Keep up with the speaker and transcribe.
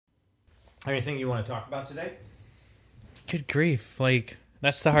Anything you want to talk about today? Good grief. Like,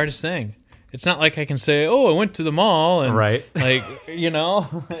 that's the hardest thing. It's not like I can say, oh, I went to the mall and Right. like,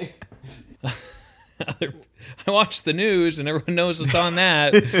 like, I watched the news and everyone knows what's on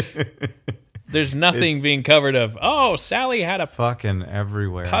that. There's nothing being covered of, oh, Sally had a Fucking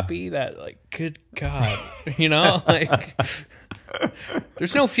everywhere. puppy that, like, good God, like,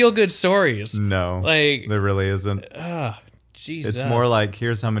 there's no feel-good stories. No, Like, there really isn't. Jesus. It's more like,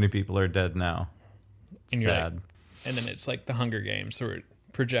 here's how many people are dead now. And you're Sad. like- and then it's like the Hunger Games where it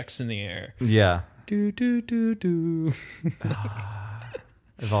projects in the air. Yeah. Do, do, do, do.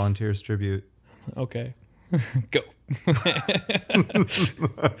 A volunteer's tribute. Okay. Go. You're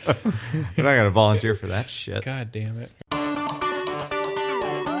not going to volunteer for that shit. God damn it.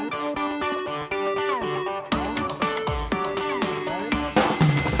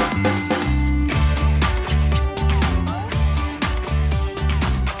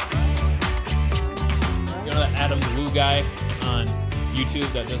 You know that Adam the Woo guy on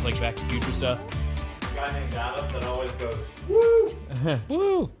YouTube that does like Back to the Future stuff? A guy named Adam that always goes, woo!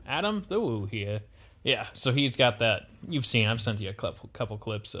 Woo! Adam the Woo here. Yeah, so he's got that. You've seen, I've sent you a couple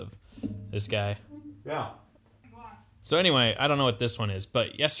clips of this guy. Yeah. So anyway, I don't know what this one is,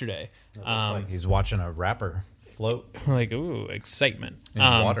 but yesterday, Looks like he's watching a rapper float like, ooh, excitement. in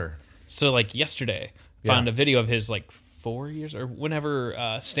water. So like yesterday, found a video of his like 4 years or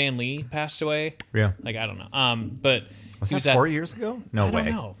whenever Stan Lee passed away. Yeah. Like, I don't know. But Was he that at- 4 years ago? No I way.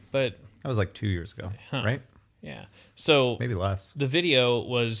 don't know, but That was like 2 years ago, right? yeah. So Maybe less. the video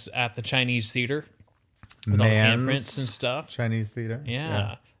was at the Chinese theater with all the handprints and stuff. Chinese theater.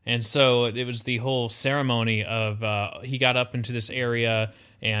 Yeah. And so it was the whole ceremony of he got up into this area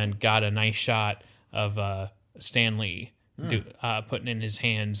and got a nice shot of Stan Lee putting in his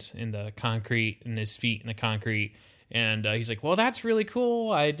hands in the concrete and his feet in the concrete. And he's like, well, that's really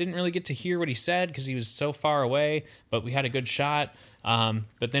cool. I didn't really get to hear what he said because he was so far away, but we had a good shot.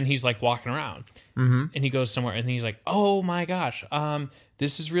 But then he's like walking around and he goes somewhere and he's like, oh my gosh,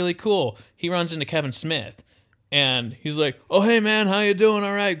 this is really cool. He runs into Kevin Smith. And he's like, oh, hey, man, how you doing?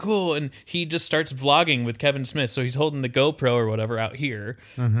 All right, cool. And he just starts vlogging with Kevin Smith. So he's holding the GoPro or whatever out here.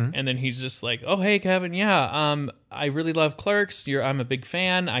 And then he's just like, oh, hey, Kevin, yeah, I really love Clerks. I'm a big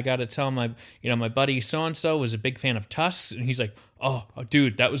fan. I got to tell my buddy so-and-so was a big fan of Tusk. And he's like, oh,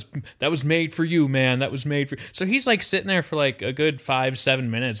 dude, that was made for you, man. That was made for you. So he's like sitting there for like a good 5-7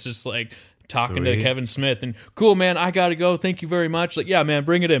 minutes, just like talking to Sweet. Kevin Smith and cool, man, I gotta go, thank you very much. Like, yeah, man,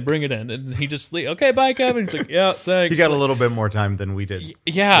 bring it in. And he just okay, bye, Kevin. He's like, yeah, thanks. He got a little bit more time than we did.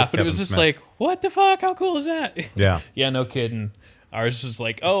 Yeah, with but it was Kevin just Smith. like, what the fuck, how cool is that? Yeah. Yeah, no kidding. Ours was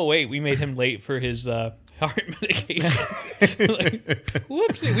like, oh wait, we made him late for his heart medication. Like,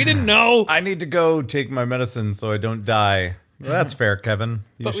 whoopsie, we didn't know. I need to go take my medicine so I don't die. Well, that's fair, Kevin.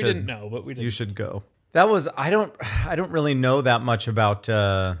 We didn't know, but we didn't. You should go. That was I don't really know that much about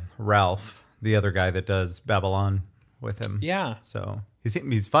Ralph, the other guy that does Babylon with him. Yeah. So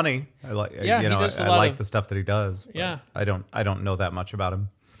he's funny. I like Yeah, he does a I lot like of- the stuff that he does. but Yeah. I don't know that much about him.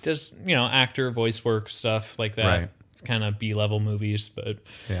 Just, actor, voice work, stuff like that. Right. It's kind of B-level movies, but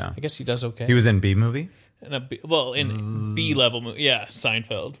Yeah. I guess he does okay. He was in B movie. in in B-level movie. Yeah,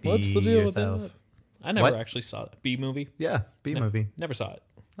 Seinfeld. What's the deal with yourself. that? I never What? actually saw that. B-movie. Yeah, B movie. Never saw it.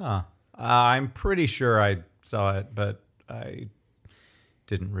 I'm pretty sure I saw it, but I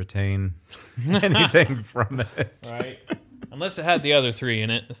didn't retain anything from it. Right. Unless it had the other three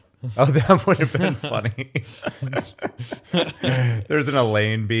in it. Oh, that would have been funny. There's an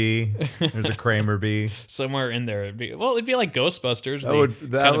Elaine B. There's a Kramer B. Somewhere in there. It'd be like Ghostbusters.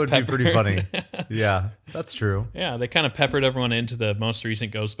 That would be pretty funny. Yeah, that's true. Yeah, they kind of peppered everyone into the most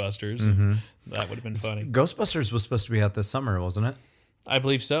recent Ghostbusters. Mm-hmm. That would have been funny. Ghostbusters was supposed to be out this summer, wasn't it? I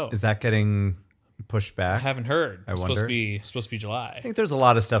believe so. Is that getting pushed I back? haven't heard. It's supposed wonder. to be July. I think there's a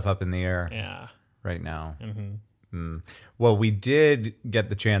lot of stuff up in the air Yeah. right now. Mm-hmm. Well, we did get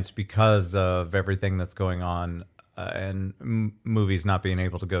the chance because of everything that's going on and movies not being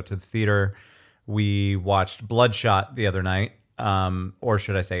able to go to the theater. We watched Bloodshot the other night. Or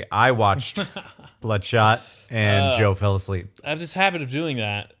should I say, I watched Bloodshot and Joe fell asleep. I have this habit of doing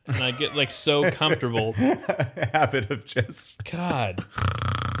that, and I get like so comfortable. Habit of just God.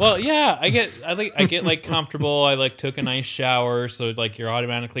 Well, yeah, I get like comfortable. I like took a nice shower, so like you're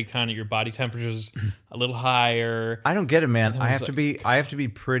automatically kind of your body temperature's a little higher. I don't get it, man. I was have to be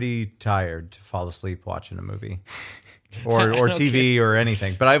pretty tired to fall asleep watching a movie. Or don't TV or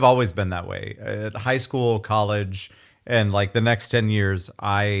anything. But I've always been that way. At high school, college, and like the next 10 years,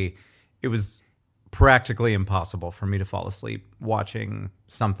 it was practically impossible for me to fall asleep watching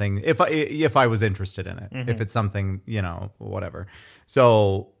something if I was interested in it. If it's something, whatever.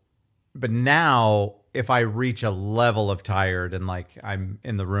 So but now if I reach a level of tired and like I'm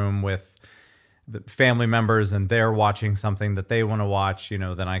in the room with the family members and they're watching something that they want to watch,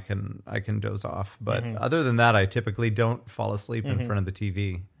 then I can doze off. But other than that, I typically don't fall asleep in front of the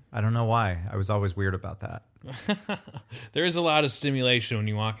TV. I don't know why. I was always weird about that. There is a lot of stimulation when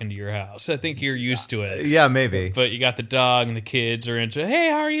you walk into your house. I think you're used to it. Yeah, maybe. But you got the dog and the kids are into, hey,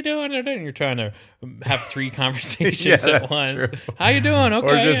 how are you doing? And you're trying to have 3 conversations at once. True. How you doing? Okay.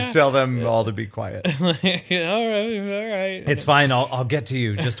 Or just tell them all to be quiet. all right. It's fine. I'll get to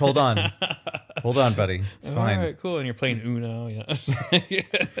you. Just hold on. Hold on, buddy. It's fine. All right, cool. And you're playing Uno. Yeah.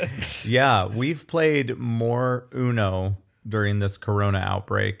 Yeah, we've played more Uno during this Corona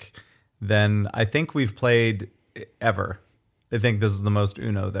outbreak than I think we've played ever. I think this is the most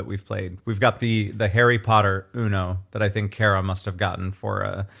Uno that we've played. We've got the Harry Potter Uno that I think Kara must have gotten for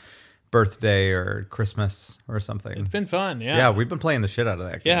a birthday or Christmas or something. It's been fun. Yeah. Yeah, we've been playing the shit out of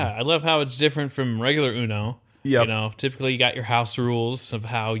that game. Yeah, I love how it's different from regular Uno. Yep. Typically you got your house rules of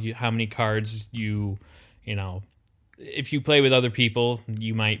how many cards if you play with other people,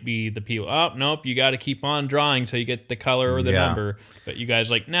 you might be the people, oh, nope, you got to keep on drawing till you get the color or the number. But you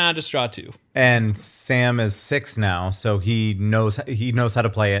guys like, nah, just draw 2. And Sam is 6 now, so he knows how to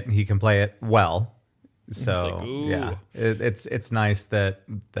play it and he can play it well. So like, ooh. yeah, it's nice that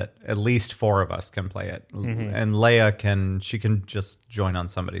at least 4 of us can play it, and Leia can just join on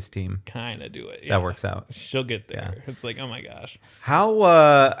somebody's team. Kind of do it. Yeah. That works out. She'll get there. Yeah. It's like, oh my gosh. How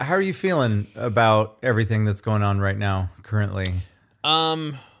are you feeling about everything that's going on right now currently?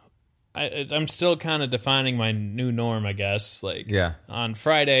 I'm still kind of defining my new norm, I guess. Like, Yeah. on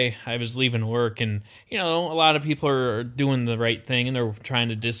Friday, I was leaving work, and a lot of people are doing the right thing, and they're trying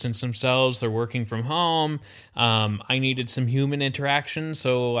to distance themselves. They're working from home. I needed some human interaction,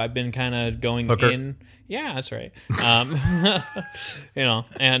 so I've been kind of going Hooker. in. Yeah, that's right.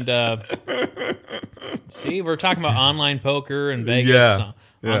 And see, we're talking about online poker and Vegas, Yeah.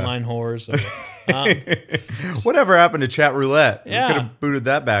 online whores. Whatever happened to chat roulette? Yeah. We could have booted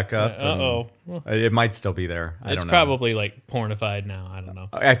that back up. Uh-oh. It might still be there. I It's don't know. probably like pornified now. I don't know.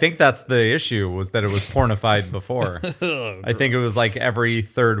 I think that's the issue, was that it was pornified before. I think it was like every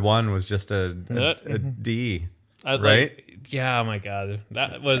third one was just a D. Right? Yeah, oh my God.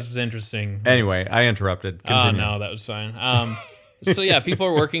 That was interesting. Anyway, I interrupted. Oh, Continue. no, that was fine. So, yeah, people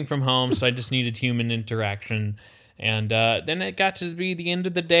are working from home, so I just needed human interaction. And then it got to be the end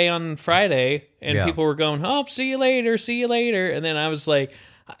of the day on Friday, and Yeah. people were going, oh, see you later. And then I was like,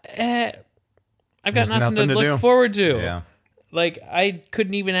 I've got There's nothing nothing to to look do. forward to. Yeah. Like, I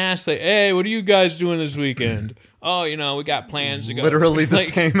couldn't even ask, like, hey, what are you guys doing this weekend? Oh, we got plans to go. Literally the Like,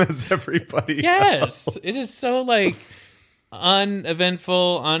 same as everybody Yes, else. it is so like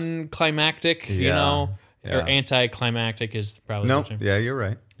uneventful, unclimactic, Yeah. or anticlimactic is probably Nope. the term. Yeah, you're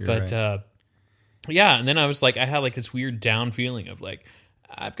right. You're But right. yeah, and then I was like, I had like this weird down feeling of like,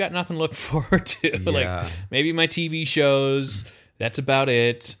 I've got nothing to look forward to. Yeah. Like maybe my TV shows. That's about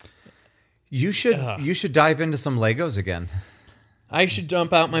it. you should dive into some Legos again. I should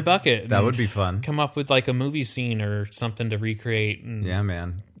dump out my bucket. That and would be fun. come up with like a movie scene or something to recreate and Yeah,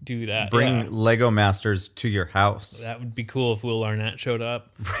 man. do that. Bring Yeah. Lego Masters to your house. That would be cool if Will Arnett showed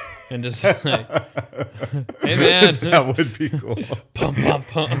up and just like, hey man, That would be cool. pum pum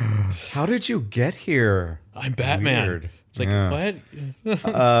pum. How did you get here? I'm Batman. Weird. It's like Yeah.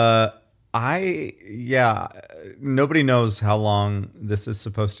 what? Nobody knows how long this is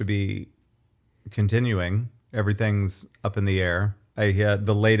supposed to be continuing. Everything's up in the air.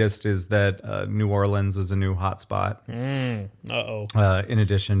 The latest is that New Orleans is a new hotspot, in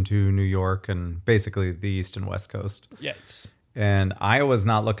addition to New York and basically the East and West Coast. Yes. And Iowa's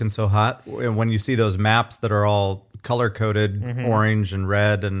not looking so hot. When you see those maps that are all color-coded, orange and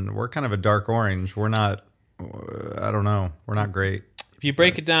red, and we're kind of a dark orange. We're not, I don't know, we're not great. If you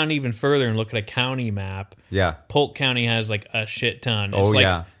break it down even further and look at a county map, Yeah. Polk County has like a shit ton. It's Oh, like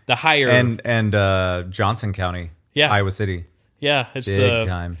yeah. the higher And Johnson County, Yeah. Iowa City. yeah, it's Big the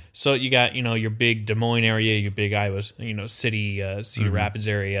time. So you got your big Des Moines area, your big Iowa, city, Cedar Mm-hmm. Rapids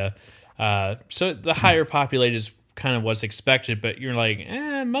area. So the higher populated is kind of what's expected, but you're like,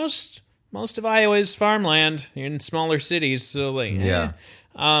 most of Iowa is farmland in smaller cities, so like, Yeah.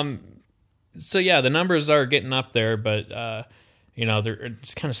 So yeah, the numbers are getting up there, but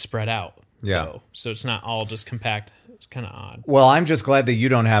it's kind of spread out. Yeah. though. So it's not all just compact. It's kind of odd. Well, I'm just glad that you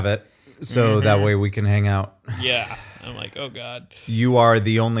don't have it, so that way we can hang out. Yeah. I'm like, oh God. You are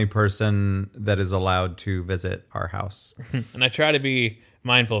the only person that is allowed to visit our house. And I try to be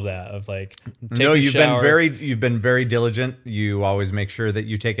mindful of that, of like, No, a you've shower. you've been very diligent. You always make sure that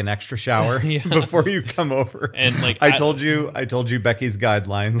you take an extra shower before you come over. And, like, I told you Becky's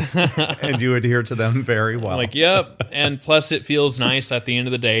guidelines, and you adhere to them very well. I'm like, yep. And plus, it feels nice at the end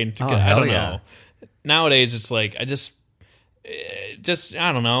of the day. I hell don't yeah. know. Nowadays, it's like I just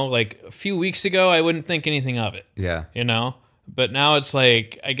I don't know. Like a few weeks ago, I wouldn't think anything of it. Yeah. You know. But now it's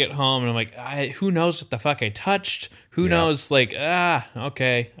like I get home and I'm like, who knows what the fuck I touched? Who knows? Like,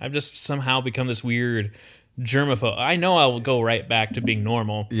 okay. I've just somehow become this weird germaphobe. I know I'll go right back to being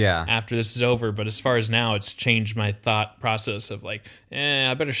normal. Yeah. After this is over, but as far as now, it's changed my thought process of like,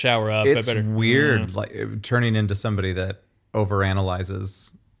 I better shower up. It's I better weird, like turning into somebody that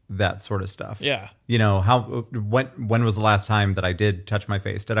overanalyzes that sort of stuff. Yeah. You know, when was the last time that I did touch my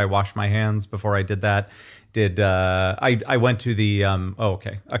face? Did I wash my hands before I did that? Did I went to the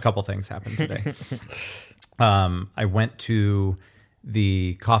a couple things happened today. I went to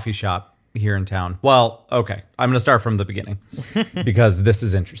the coffee shop here in town. Well, okay, I'm going to start from the beginning because this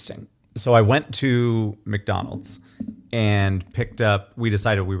is interesting. So I went to McDonald's and we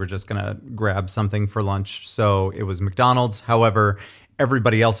decided we were just going to grab something for lunch. So it was McDonald's. However,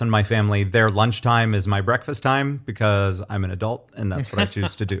 everybody else in my family, their lunchtime is my breakfast time because I'm an adult and that's what I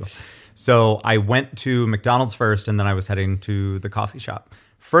choose to do. So I went to McDonald's first and then I was heading to the coffee shop.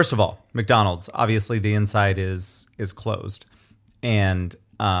 First of all, McDonald's, obviously the inside is closed. And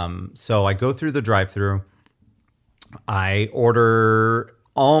so I go through the drive-thru. I order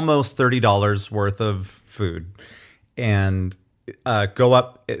almost $30 worth of food and go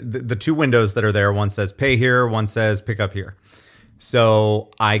up. The two windows that are there, one says pay here, one says pick up here.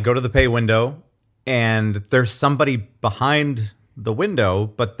 So I go to the pay window and there's somebody behind the window,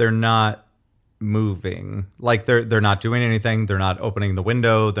 but they're not moving. Like they're not doing anything. They're not opening the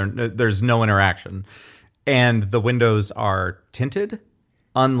window. There's no interaction. And the windows are tinted,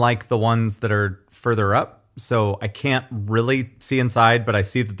 unlike the ones that are further up. So I can't really see inside, but I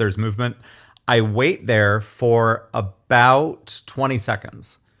see that there's movement. I wait there for about 20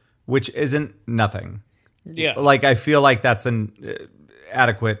 seconds, which isn't nothing. Yeah. Like, I feel like that's an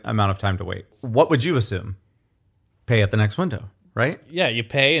adequate amount of time to wait. What would you assume? Pay at the next window, right? Yeah, you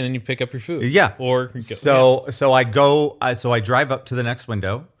pay and then you pick up your food. Yeah. Or so I drive up to the next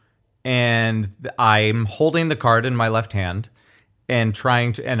window and I'm holding the card in my left hand and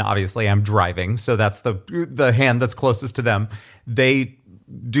trying to, and obviously I'm driving, so that's the hand that's closest to them. They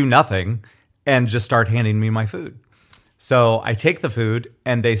do nothing and just start handing me my food. So I take the food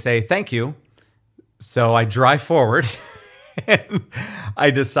and they say, thank you. So I drive forward and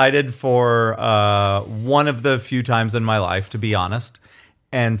I decided for one of the few times in my life, to be honest.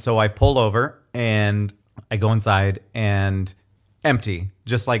 And so I pull over and I go inside and empty,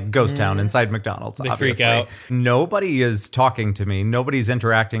 just like ghost town inside McDonald's. They obviously. freak out. Nobody is talking to me. Nobody's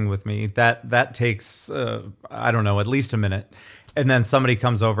interacting with me. That takes, I don't know, at least a minute. And then somebody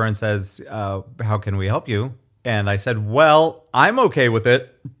comes over and says, how can we help you? And I said, well, I'm okay with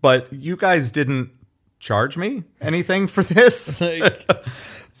it, but you guys didn't charge me anything for this.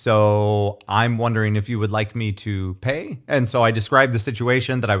 So I'm wondering if you would like me to pay. And so I described the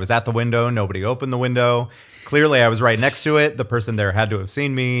situation that I was at the window. Nobody opened the window. Clearly I was right next to it. The person there had to have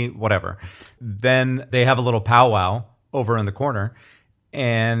seen me, whatever. Then they have a little powwow over in the corner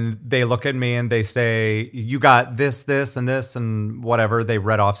and they look at me and they say, you got this, this, and this, and whatever. They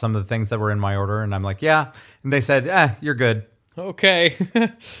read off some of the things that were in my order. And I'm like, yeah. And they said, you're good. Okay.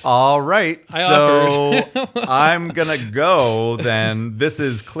 All right. I So I'm going to go then. This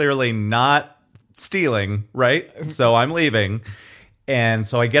is clearly not stealing, right? So I'm leaving. And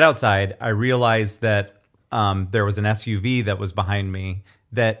so I get outside. I realize that there was an SUV that was behind me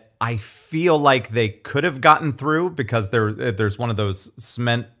that I feel like they could have gotten through because there's one of those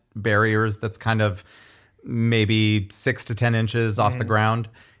cement barriers that's kind of maybe 6 to 10 inches off the ground.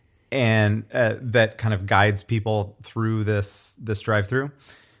 And that kind of guides people through this drive-through.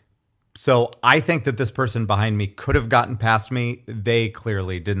 So I think that this person behind me could have gotten past me. They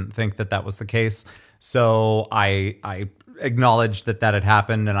clearly didn't think that that was the case. So I acknowledged that had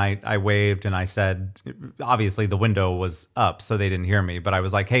happened, and I waved and I said, obviously the window was up, so they didn't hear me. But I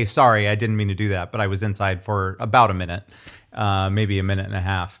was like, hey, sorry, I didn't mean to do that. But I was inside for about a minute, maybe a minute and a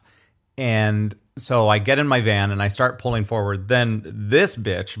half. And so I get in my van and I start pulling forward. Then this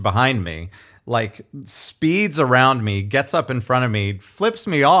bitch behind me, like, speeds around me, gets up in front of me, flips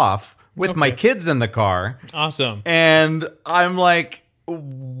me off with my kids in the car. Awesome. And I'm like,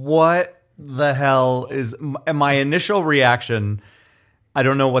 what the hell is my initial reaction? I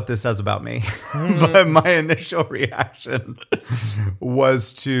don't know what this says about me, but my initial reaction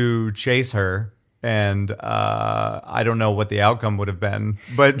was to chase her. And I don't know what the outcome would have been,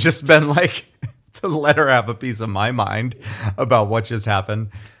 but just been like to let her have a piece of my mind about what just happened.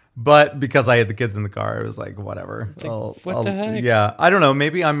 But because I had the kids in the car, it was like, whatever. What the heck? Yeah, I don't know.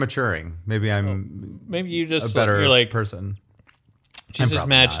 Maybe I'm maturing. Maybe Maybe you a just better you're like person. she's just probably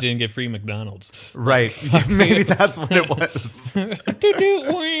mad not. she didn't get free McDonald's. Right. Maybe that's what it was.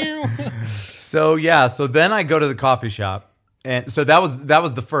 So yeah. So then I go to the coffee shop. And so that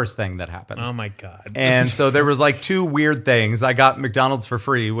was the first thing that happened. Oh my God. And so there was like two weird things. I got McDonald's for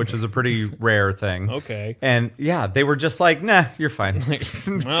free, which is a pretty rare thing. Okay. And yeah, they were just like, nah, you're fine. Well,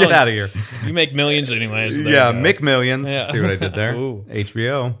 Get out of here. You make millions anyways. So Yeah, there you go. McMillions. Yeah. See what I did there? Ooh.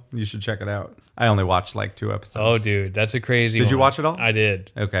 HBO. You should check it out. I only watched like 2 Oh, episodes. dude, that's a crazy. Did you one. watch it all? I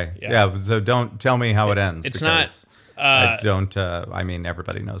did. Okay. Yeah. Yeah. So don't tell me how it ends. It's because not. I don't. I mean,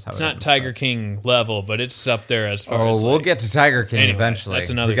 everybody knows how It's it not ends. Tiger King level, but it's up there as far Oh, as. we'll like- get to Tiger King Anyway, eventually.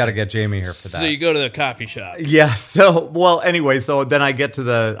 that's another We got to thing. get Jamie here for that. So you go to the coffee shop. Yeah. So well, anyway, so then I get to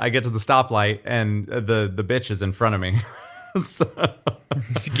the stoplight and the bitch is in front of me. So,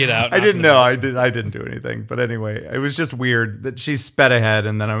 Get out. I didn't know. I didn't do anything. But anyway, it was just weird that she sped ahead,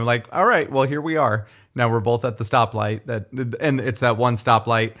 and then I'm like, all right, well here we are. Now we're both at the stoplight. And it's that one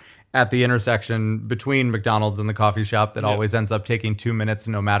stoplight at the intersection between McDonald's and the coffee shop that always ends up taking 2 minutes,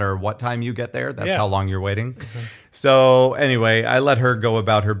 no matter what time you get there. That's Yeah. how long you're waiting. So anyway, I let her go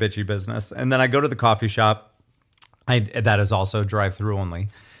about her bitchy business, and then I go to the coffee shop. That is also drive-through only.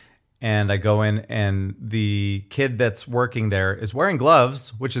 And I go in, and the kid that's working there is wearing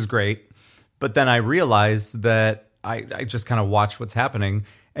gloves, which is great. But then I realize that I just kind of watch what's happening,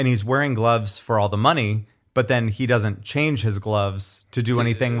 and he's wearing gloves for all the money, but then he doesn't change his gloves to do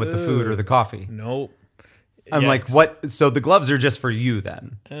anything with the food or the coffee. Nope. I'm like, Yikes. what? So the gloves are just for you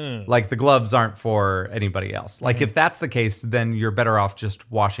then? Like the gloves aren't for anybody else. Like if that's the case, then you're better off just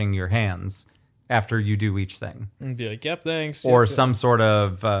washing your hands after you do each thing. And be like, yep, thanks. Or Yep, some sort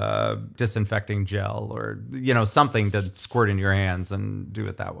of disinfecting gel or, something to squirt in your hands and do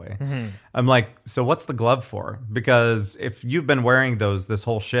it that way. I'm like, so what's the glove for? Because if you've been wearing those this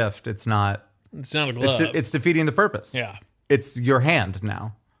whole shift, it's not, It's not a glove. it's defeating the purpose. Yeah. It's your hand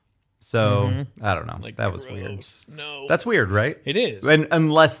now. So I don't know. Like, that was weird. gross. No. That's weird, right? It is. And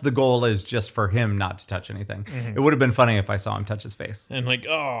unless the goal is just for him not to touch anything. It would have been funny if I saw him touch his face. And like,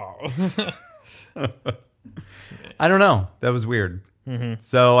 oh. I don't know. That was weird.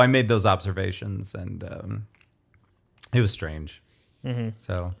 So I made those observations, and it was strange.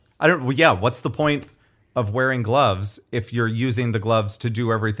 So I don't. Well, yeah. What's the point of wearing gloves if you're using the gloves to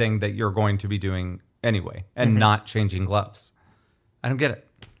do everything that you're going to be doing anyway, and not changing gloves? I don't get it.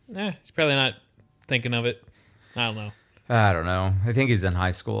 He's probably not thinking of it. I don't know. I don't know. I think he's in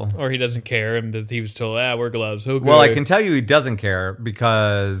high school. Or he doesn't care, and that he was told, wear gloves. Okay. Well, I can tell you he doesn't care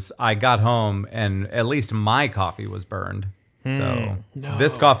because I got home and at least my coffee was burned. So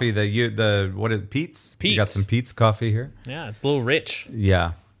this coffee, what is it, Pete's? You got Pete's. some Pete's coffee here? Yeah, it's a little rich.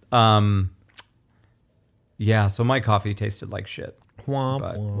 Yeah. Yeah, so my coffee tasted like shit.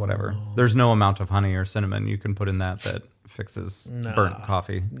 But whatever. There's no amount of honey or cinnamon you can put in that fixes burnt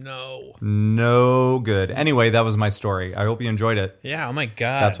coffee. No. No good. Anyway, that was my story. I hope you enjoyed it. Yeah, oh my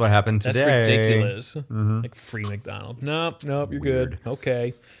God. That's what happened today. That's ridiculous. Like free McDonald's. Nope, you're good.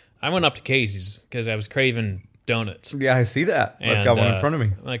 Okay. I went up to Casey's because I was craving donuts. Yeah, I see that. I've And, got one in front of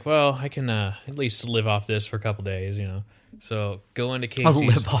me. I'm like, well, I can at least live off this for a couple days, So go into I'll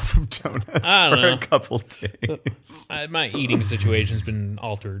Casey's. live off of donuts I for don't know. a couple days. My eating situation's been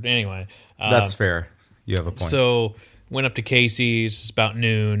altered. Anyway. That's fair. You have a point. So went up to Casey's. It's about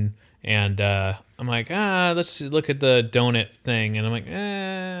noon, and I'm like, let's look at the donut thing. And I'm like,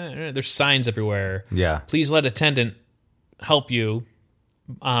 there's signs everywhere. Yeah. Please let attendant help you.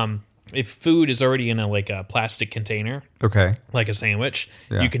 If food is already in a plastic container, Okay. like a sandwich,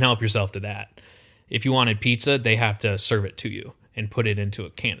 Yeah. you can help yourself to that. If you wanted pizza, they have to serve it to you and put it into a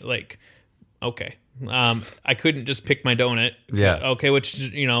can. Like, okay. I couldn't just pick my donut. Yeah. Okay,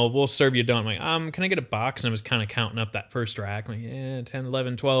 we'll serve you a donut. I'm like, can I get a box? And I was kind of counting up that first rack. I'm like, 10,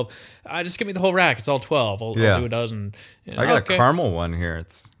 11, 12. Just give me the whole rack. It's all 12. I'll do a dozen. And, I got okay. a caramel one here.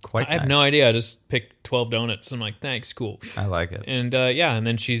 It's quite I have no idea. I just picked 12 donuts. I'm like, thanks, cool. I like it. And and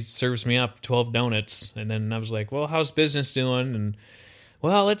then she serves me up 12 donuts. And then I was like, well, how's business doing? And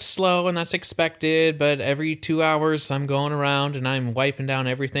well, it's slow and that's expected, but every 2 hours I'm going around and I'm wiping down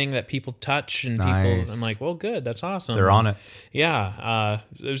everything that people touch and people. Nice. I'm like, well, good, that's awesome. They're on it. Yeah,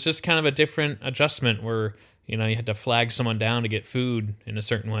 it was just kind of a different adjustment where you had to flag someone down to get food in a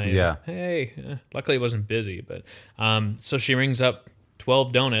certain way. Yeah. Hey, luckily it wasn't busy, but so she rings up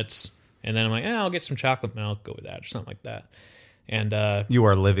 12 donuts. And then I'm like, I'll get some chocolate milk, go with that, or something like that. And You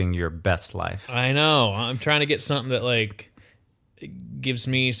are living your best life. I know. I'm trying to get something that, like, gives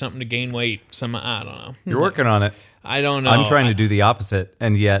me something to gain weight. I don't know. You're working on it. I don't know. I'm trying to do the opposite,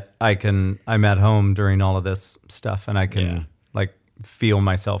 and yet I'm at home during all of this stuff, and I can Yeah. like feel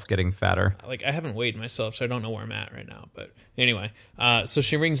myself getting fatter. Like, I haven't weighed myself, so I don't know where I'm at right now. But anyway, so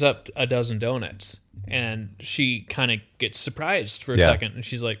she rings up a dozen donuts, and she kind of gets surprised for a Yeah. second, and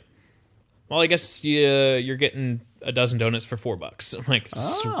she's like, well, I guess you're getting a dozen donuts for $4. I'm like,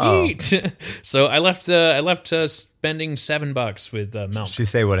 sweet. So I left spending $7 with milk. Did she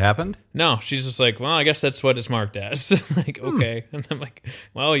say what happened? No, she's just like, well, I guess that's what it's marked as. Like, okay. And I'm like,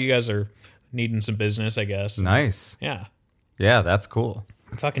 well, you guys are needing some business, I guess. Nice. Yeah. Yeah, that's cool.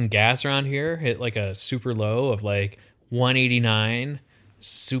 Fucking gas around here hit like a super low of like 189.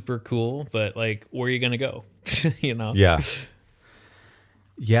 Super cool, but like, where are you gonna go? You know? Yeah.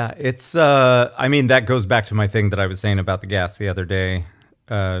 Yeah, it's I mean, that goes back to my thing that I was saying about the gas the other day.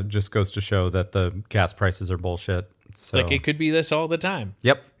 Just goes to show that the gas prices are bullshit. So, Like, it could be this all the time.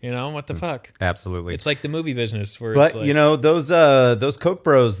 yep, You know, what the fuck? absolutely. It's like the movie business where But it's like you know, those Coke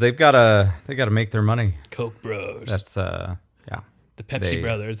Bros, they gotta make their money. Coke Bros. That's yeah. the Pepsi they-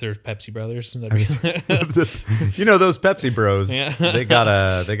 brothers. They're Pepsi brothers. You know, those Pepsi Bros, Yeah. they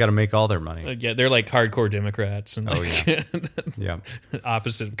gotta make all their money. Yeah, they're like hardcore Democrats and Oh, like Yeah.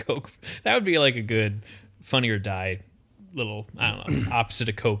 opposite of Coke. That would be like a good Funny or Die little, I don't know, opposite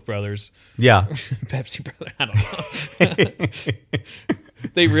of Koch brothers. Yeah. Pepsi brother. I don't know.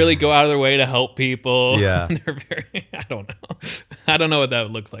 They really go out of their way to help people. Yeah. They're very, I don't know. I don't know what that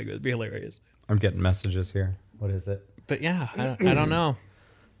would look like. It would be hilarious. I'm getting messages here. What is it? But yeah, I don't know.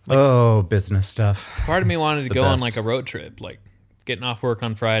 Oh, business stuff. Part of me wanted to the go on best. like a road trip, like getting off work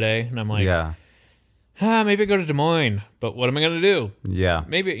on Friday, and I'm like, Yeah. Maybe I go to Des Moines, but what am I going to do? Yeah.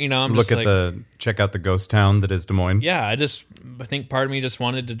 Maybe, you know, I'm Look just at like, check out the ghost town that is Des Moines. yeah, I think part of me just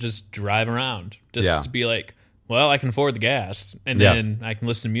wanted to just drive around, just Yeah. to be like, well, I can afford the gas, and Yeah. then I can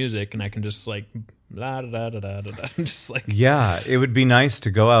listen to music, and I can just like, blah, da, da, da, da, da, just like, Yeah, it would be nice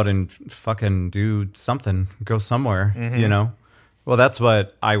to go out and fucking do something, go somewhere, you know? Well, that's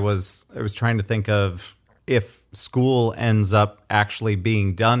what I was trying to think of. If school ends up actually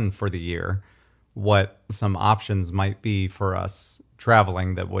being done for the year, what some options might be for us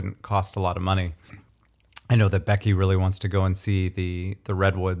traveling that wouldn't cost a lot of money. I know that Becky really wants to go and see the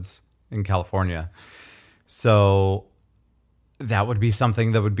redwoods in California. So that would be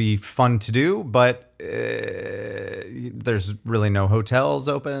something that would be fun to do, but there's really no hotels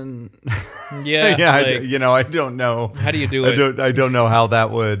open. yeah, Yeah, like, I don't know. how do you do it? I don't know how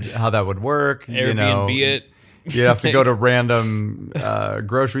that would work. Airbnb it. You have to go to random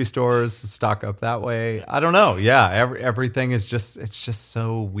grocery stores, stock up that way. I don't know. Yeah, everything is it's just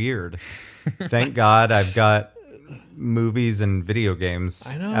so weird. Thank God I've got movies and video games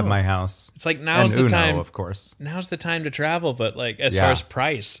I know. at my house. It's like now's and the Uno, time. of course. Now's the time to travel, but like as Yeah. far as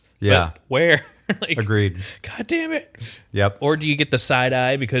price, Yeah. but where? Like, Agreed. God damn it! Yep. Or do you get the side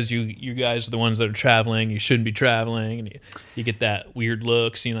eye because you guys are the ones that are traveling? You shouldn't be traveling, and you get that weird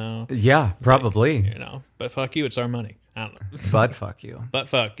looks, you know. Yeah, probably. You know, but fuck you, it's our money. I don't know. But fuck you. But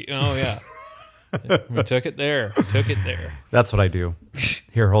fuck you. Oh yeah. We took it there. Took it there. That's what I do.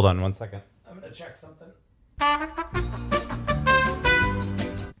 Here, hold on one second. I'm gonna check something.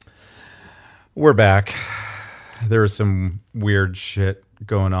 We're back. There was some weird shit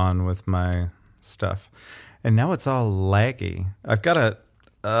going on with my stuff, and now it's all laggy. I gotta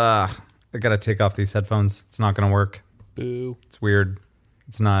take off these headphones. It's not gonna work. Boo. It's weird.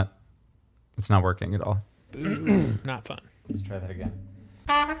 It's not working at all. Boo. Not fun. Let's try that again.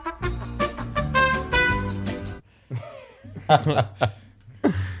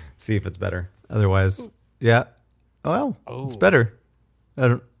 See if it's better. Otherwise, yeah. Well, it's better. I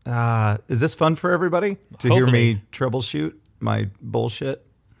don't. Is this fun for everybody to hear me troubleshoot my bullshit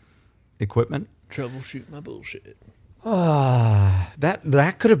equipment? Troubleshoot my bullshit.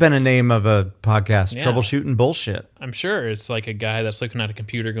 That could have been a name of a podcast. Yeah. Troubleshooting bullshit. I'm sure it's like a guy that's looking at a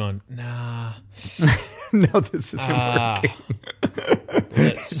computer going, nah. No, this isn't working.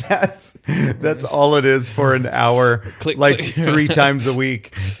 Let's That's all it is for an hour, Click, like click. 3 times a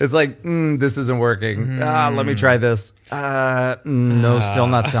week. It's like, this isn't working. Let me try this. No, still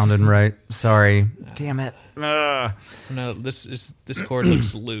not sounding right. Sorry. Damn it. no, this cord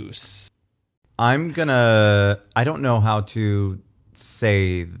looks loose. I don't know how to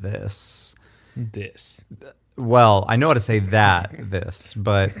say this. This. Well, I know how to say this,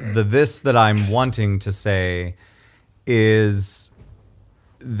 but the this that I'm wanting to say is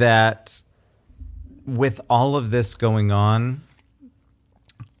that with all of this going on,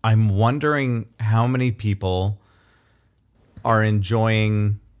 I'm wondering how many people are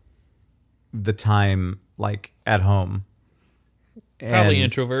enjoying the time like at home. Probably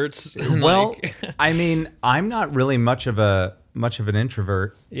And- introverts. Well, Like, I mean, I'm not really much of an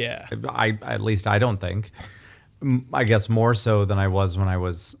introvert. yeah. I at least I don't think. I guess more so than I was when I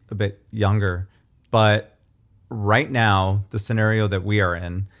was a bit younger. But right now, the scenario that we are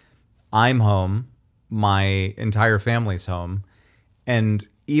in, I'm home, my entire family's home, and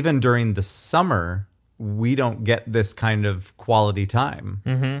even during the summer, we don't get this kind of quality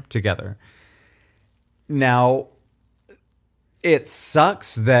time together. Now, it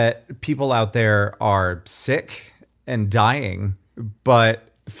sucks that people out there are sick and dying,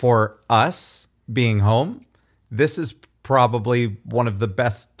 but for us being home, this is probably one of the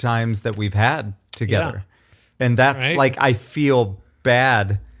best times that we've had together. And that's Right. like, I feel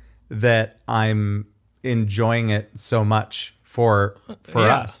bad that I'm enjoying it so much for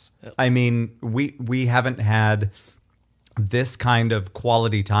Yeah. us. I mean, we haven't had this kind of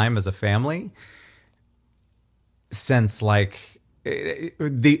quality time as a family since like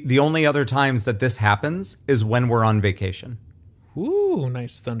the only other times that this happens is when we're on vacation. Ooh,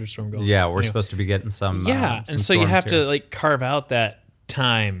 nice thunderstorm going. Yeah, we're Anyway. supposed to be getting some. Yeah, some and so you storms have here. to like carve out that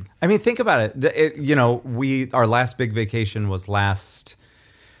time. I mean, think about it. Our last big vacation was last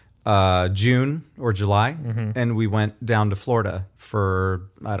June or July, and we went down to Florida for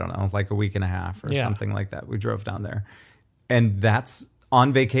I don't know, like a week and a half or Yeah. something like that. We drove down there, and that's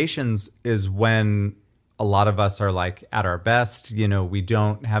on vacations is when a lot of us are like at our best. You know, we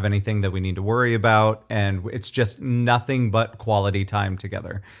don't have anything that we need to worry about, and it's just nothing but quality time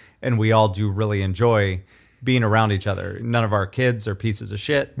together. And we all do really enjoy being around each other. None of our kids are pieces of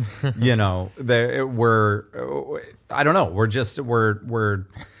shit. You know, I don't know. We're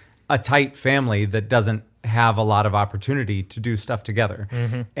a tight family that doesn't have a lot of opportunity to do stuff together.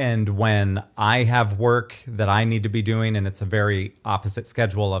 And when I have work that I need to be doing, and it's a very opposite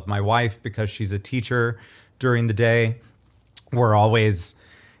schedule of my wife because she's a teacher during the day,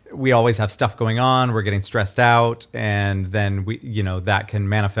 we always have stuff going on. We're getting stressed out, and then that can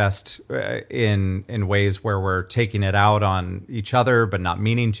manifest in ways where we're taking it out on each other, but not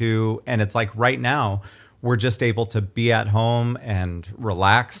meaning to. And it's like right now, we're just able to be at home and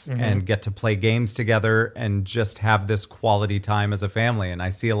relax and get to play games together and just have this quality time as a family. And I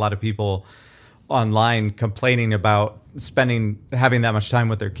see a lot of people online complaining about having that much time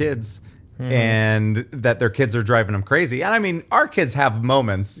with their kids. And that their kids are driving them crazy. And I mean, our kids have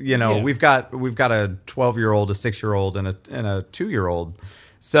moments. You know, Yeah. we've got a 12-year-old, a 6-year-old, and a 2-year-old.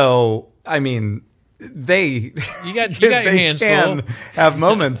 So I mean, You got your hands can full. have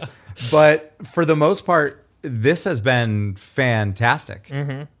moments, but for the most part, this has been fantastic.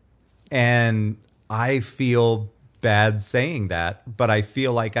 And I feel bad saying that, but I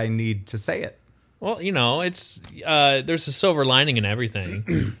feel like I need to say it. Well, it's there's a silver lining in everything.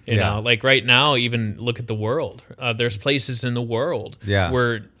 You Yeah. know, like right now, even look at the world. There's places in the world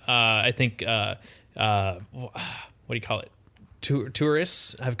where I think what do you call it?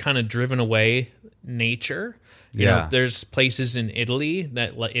 Tourists have kind of driven away nature. You know, there's places in Italy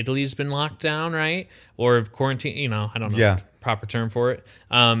that Italy's been locked down, right? Or quarantine. I don't know the proper term for it.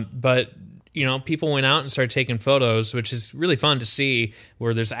 But people went out and started taking photos, which is really fun to see,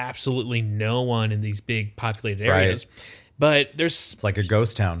 where there's absolutely no one in these big populated areas. Right. But It's like a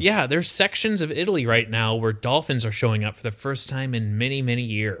ghost town. there's sections of Italy right now where dolphins are showing up for the first time in many, many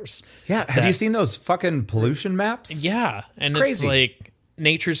years. Yeah. Have you seen those fucking pollution maps? Yeah. And it's crazy. like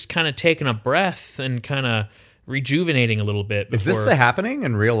nature's kind of taking a breath and kind of rejuvenating a little bit. Is this before- happening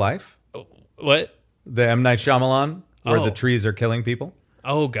in real life? What? The M. Night Shyamalan, where Oh. the trees are killing people?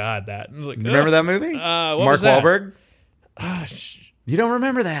 Oh, God, that. I was like, Remember that movie? what Mark was that? Wahlberg? Gosh. You don't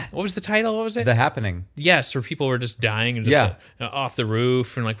remember that? What was the title? What was it? The Happening. Yes, where people were just dying and just off the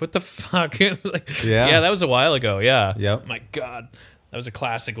roof and like, what the fuck? Like, Yeah. that was a while ago. Yeah. Yep. My God, that was a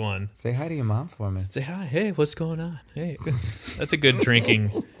classic one. Say hi to your mom for me. Say hi. Hey, what's going on? Hey, that's a good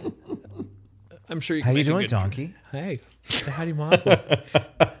drinking. I'm sure you. How Can you make a doing, good Donkey? Hey, say hi to your mom.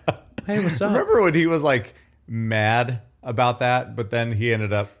 Hey, what's up? Remember when he was like mad about that, but then he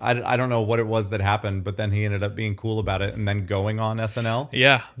ended up, I don't know what it was that happened, but then he ended up being cool about it and then going on SNL.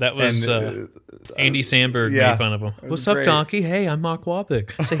 Yeah, that was And, Andy Samberg yeah, made fun of him. it was What's up, great. Donkey? Hey, I'm Mark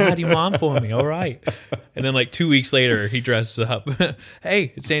Wahlberg. Say hi to your mom for me. All right. And then like 2 weeks later, he dresses up.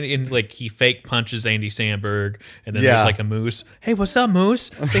 Hey, it's Andy, and like he fake punches Andy Samberg, and then Yeah. there's like a moose. Hey, what's up,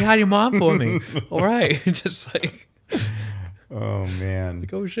 moose? Say hi to your mom for me. All right. Just like, Oh, man.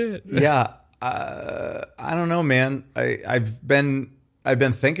 oh shit. Yeah. I don't know, man. I've been I've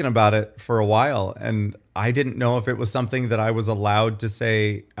been thinking about it for a while, and I didn't know if it was something that I was allowed to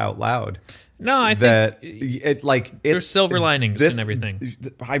say out loud. No, I That think it like there's it's silver linings in everything.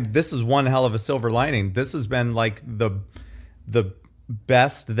 This is one hell of a silver lining. This has been like the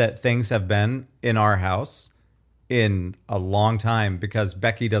best that things have been in our house in a long time, because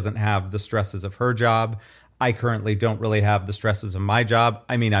Becky doesn't have the stresses of her job. I currently don't really have the stresses of my job.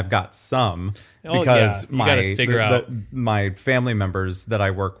 I mean, I've got some because you gotta figure out. my family members that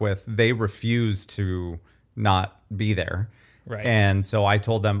I work with, they refuse to not be there. Right. And so I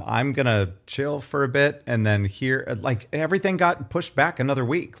told them I'm going to chill for a bit, and then here, like, everything got pushed back another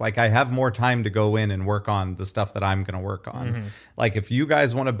week. Like, I have more time to go in and work on the stuff that I'm going to work on. Like, if you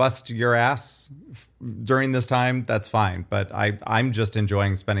guys want to bust your ass during this time, that's fine. But I'm just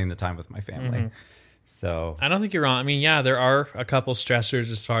enjoying spending the time with my family. So I don't think you're wrong. I mean, yeah, there are a couple stressors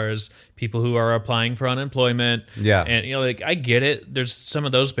as far as people who are applying for unemployment. Yeah. And, like, I get it. There's some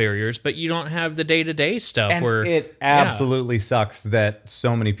of those barriers, but you don't have the day-to-day stuff and where it absolutely sucks that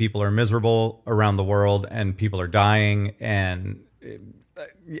so many people are miserable around the world, and people are dying, and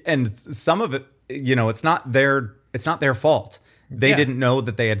some of it, it's not their fault. They didn't know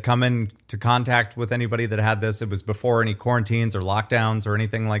that they had come into contact with anybody that had this. It was before any quarantines or lockdowns or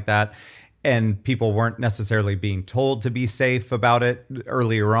anything like that. And people weren't necessarily being told to be safe about it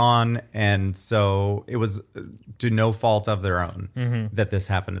earlier on. And so it was to no fault of their own that this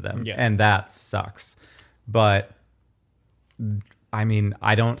happened to them. Yeah. And that sucks. But I mean,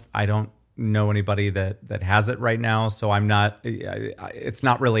 I don't know anybody that has it right now. So it's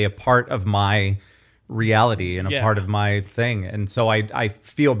not really a part of my reality and a part of my thing. And so I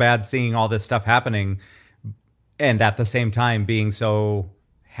feel bad seeing all this stuff happening, and at the same time being so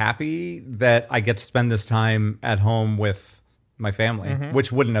happy that I get to spend this time at home with my family,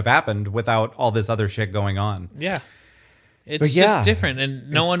 which wouldn't have happened without all this other shit going on. Yeah. It's yeah, just different, and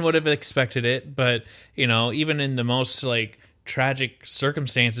no one would have expected it. But, even in the most, like, tragic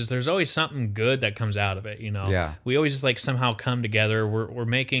circumstances, there's always something good that comes out of it, Yeah. We always just, like, somehow come together. We're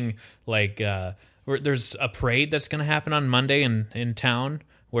making, like, there's a parade that's going to happen on Monday in town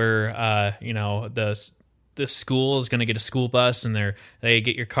where, the school is going to get a school bus, and they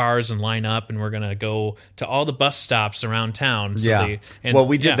get your cars and line up, and we're going to go to all the bus stops around town. So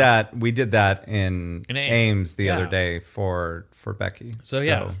we did that. We did that in Ames the other day for Becky. So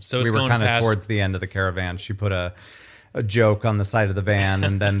it's we were going kind of past towards the end of the caravan. She put a joke on the side of the van,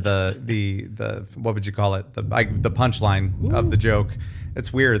 and then the what would you call it? The punchline of the joke.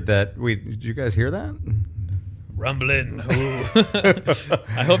 It's weird that did you guys hear that? Rumbling.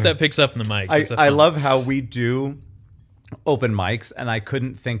 I hope that picks up in the mics. I love how we do open mics, and I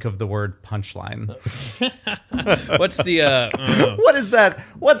couldn't think of the word punchline. What's the what is that?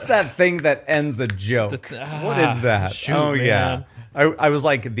 What's that thing that ends a joke? What is that? Shoot, yeah. I was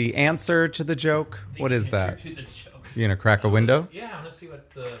like, the answer to the joke? What is that? You gonna crack a window? Yeah, I want to see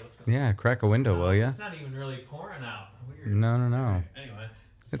what's going on. Yeah, crack a window, will ya? It's not even really pouring out. Weird. No. Anyway.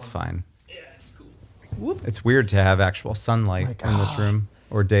 It's fine. Yeah, it's cool. Whoop. It's weird to have actual sunlight in this room,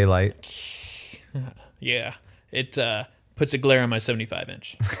 or daylight. Yeah, it puts a glare on my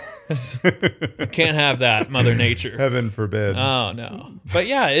 75-inch. I can't have that, Mother Nature. Heaven forbid. Oh no. But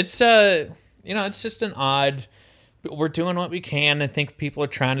yeah, it's it's just an odd. We're doing what we can. I think people are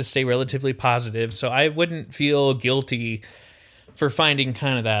trying to stay relatively positive, so I wouldn't feel guilty for finding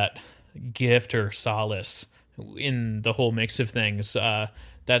kind of that gift or solace in the whole mix of things.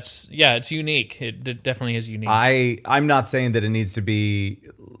 It's unique. It definitely is unique. I'm not saying that it needs to be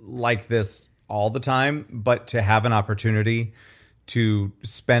like this all the time, but to have an opportunity to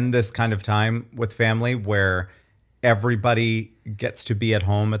spend this kind of time with family where everybody gets to be at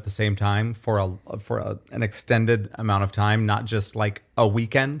home at the same time for an extended amount of time, not just like a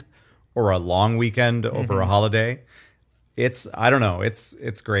weekend or a long weekend over a holiday. I don't know.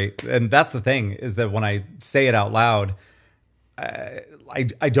 It's great. And that's the thing, is that when I say it out loud,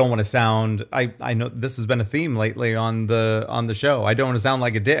 I don't want to sound, I know this has been a theme lately on the show. I don't want to sound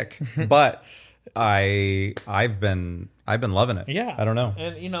like a dick, but I've been loving it. Yeah. I don't know.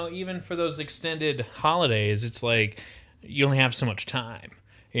 And even for those extended holidays, it's like you only have so much time,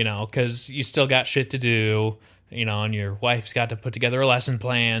 because you still got shit to do, and your wife's got to put together a lesson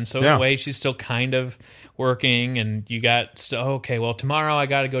plan. So in a way, she's still kind of working, and you got tomorrow I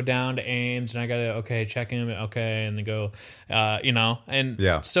got to go down to Ames, and I got to check in, and then go,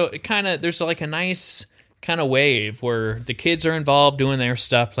 and so it kind of, there's like a nice kind of wave where the kids are involved doing their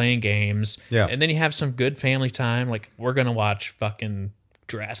stuff, playing games, and then you have some good family time, like we're gonna watch fucking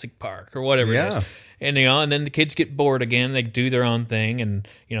Jurassic Park or whatever it is, and and then the kids get bored again, they do their own thing, and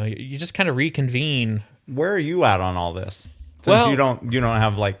you just kind of reconvene. Where are you at on all this? Since you don't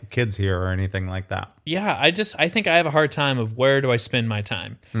have like kids here or anything like that. Yeah, I think I have a hard time of where do I spend my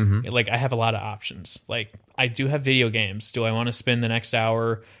time. Like I have a lot of options. Like I do have video games. Do I want to spend the next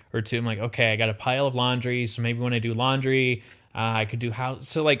hour or two? I'm like, okay, I got a pile of laundry, so maybe when I do laundry, I could do house.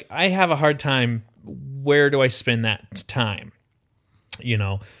 So like I have a hard time. Where do I spend that time?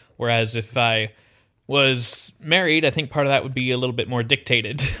 Whereas if I was married, I think part of that would be a little bit more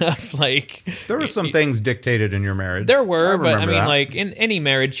dictated. Of like there were some things dictated in your marriage. There were, but I mean, that. like in any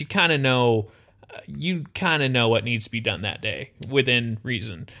marriage, you kind of know. You kind of know what needs to be done that day within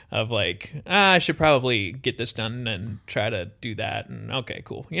reason of like, I should probably get this done and try to do that. And okay,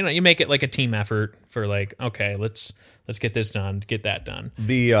 cool. You make it like a team effort for like, okay, let's get this done, get that done.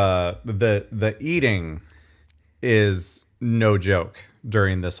 The eating is no joke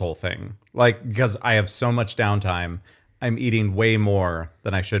during this whole thing. Like, because I have so much downtime, I'm eating way more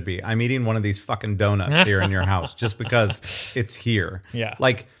than I should be. I'm eating one of these fucking donuts here in your house just because it's here. Yeah.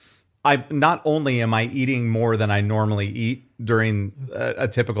 Like, not only am I eating more than I normally eat during a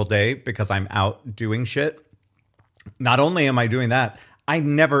typical day because I'm out doing shit, not only am I doing that, I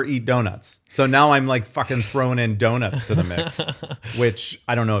never eat donuts. So now I'm like fucking throwing in donuts to the mix, which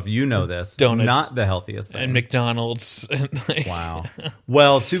I don't know if you know this. Donuts. Not the healthiest thing. And McDonald's. Wow.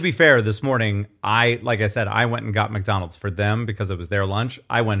 Well, to be fair, this morning, like I said, I went and got McDonald's for them because it was their lunch.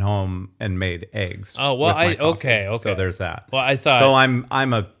 I went home and made eggs. Oh, well, with my coffee. okay. So there's that. Well, I thought. So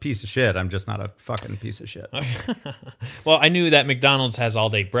I'm a piece of shit. I'm just not a fucking piece of shit. Well, I knew that McDonald's has all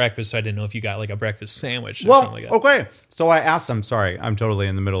day breakfast, so I didn't know if you got like a breakfast sandwich or something like that. Okay. So I asked them. Sorry, I'm totally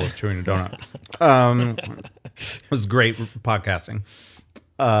in the middle of chewing a donut. It was great podcasting.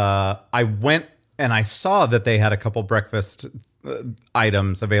 I went and I saw that they had a couple breakfast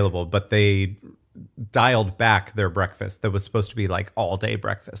items available, but they dialed back their breakfast that was supposed to be like all day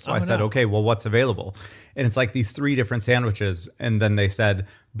breakfast. So I said, okay, well, what's available? And it's like these 3 different sandwiches. And then they said,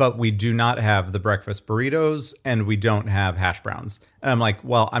 but we do not have the breakfast burritos and we don't have hash browns. And I'm like,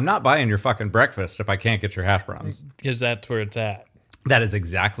 well, I'm not buying your fucking breakfast if I can't get your hash browns. Because that's where it's at. That is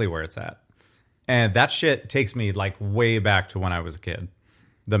exactly where it's at. And that shit takes me like way back to when I was a kid.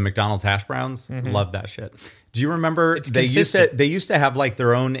 The McDonald's hash browns, love that shit. Do you remember they used to have like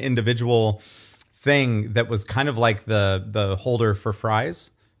their own individual thing that was kind of like the holder for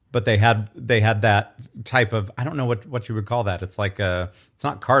fries, but they had that type of, I don't know what you would call that. It's like it's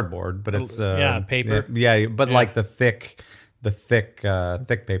not cardboard, but it's paper. Yeah, but like the thick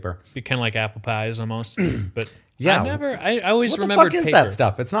paper. Be kind of like apple pies almost, but. Yeah, I always remembered paper. What the fuck is that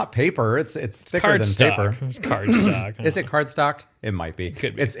stuff? It's not paper. It's thicker than paper. It's cardstock. Is it cardstock? It might be.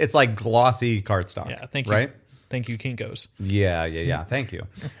 Could be. It's like glossy cardstock. Yeah, thank you. Right? Thank you, Kinko's. Yeah. Thank you.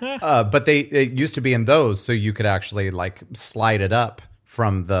 But it used to be in those, so you could actually like slide it up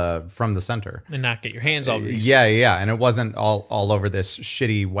from the center And not get your hands all greasy. Yeah, and it wasn't all over this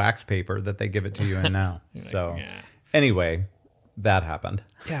shitty wax paper that they give it to you in now. So anyway. That happened.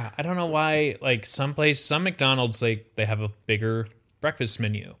 Yeah, I don't know why. Like some McDonald's, like they have a bigger breakfast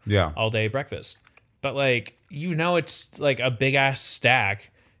menu. Yeah, all day breakfast. But like it's like a big ass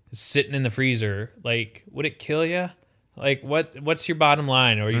stack sitting in the freezer. Like, would it kill you? Like, what's your bottom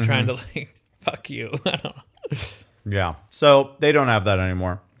line? Or are you trying to like fuck you? I don't know. Yeah. So they don't have that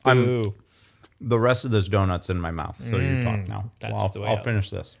anymore. Ooh. The rest of this donut's in my mouth. So you talk now. I'll finish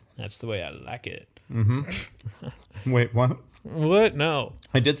this. That's the way I like it. Wait, what? What? No.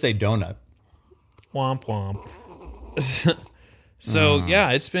 I did say donut. Womp womp. So, yeah,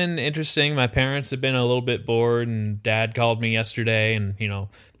 it's been interesting. My parents have been a little bit bored, and Dad called me yesterday, and,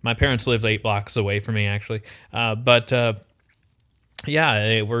 my parents live 8 blocks away from me, actually.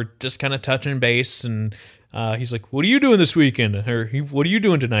 Yeah, we're just kind of touching base, and he's like, what are you doing this weekend? Or, what are you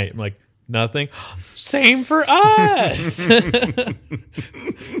doing tonight? I'm like, nothing. Same for us.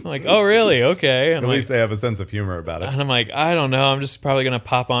 I'm like, oh, really? Okay. At least they have a sense of humor about it. And I'm like, I don't know. I'm just probably going to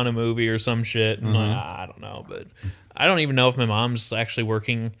pop on a movie or some shit. And like, I don't know. But I don't even know if my mom's actually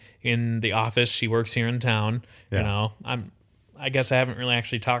working in the office. She works here in town. Yeah. I guess I haven't really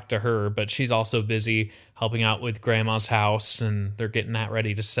actually talked to her, but she's also busy helping out with grandma's house, and they're getting that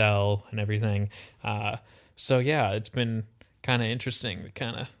ready to sell and everything. So, yeah, it's been kind of interesting to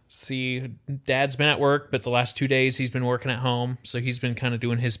kind of see. Dad's been at work, but the last 2 days he's been working at home, so he's been kind of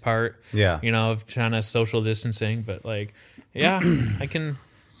doing his part. Yeah, of trying to social distancing. But like, yeah, I can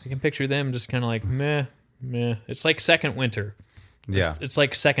picture them just kind of like meh. It's like second winter. Yeah, it's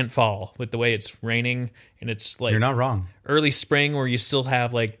like second fall with the way it's raining, and it's like you're not wrong. Early spring where you still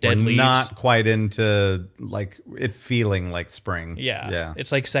have like dead We're leaves. Not quite into like it feeling like spring. Yeah.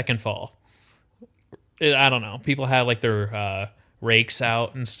 It's like second fall. I don't know. People have like their rakes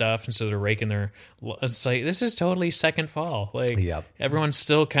out and stuff, and so they're raking their. It's like this is totally second fall. Like Yep. everyone's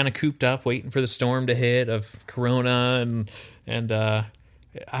still kind of cooped up, waiting for the storm to hit of Corona, and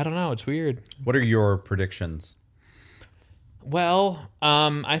I don't know. It's weird. What are your predictions? Well,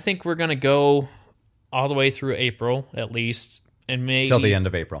 I think we're gonna go all the way through April at least, and Till the end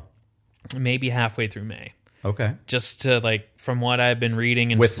of April. maybe halfway through May. Okay. Just to like from what I've been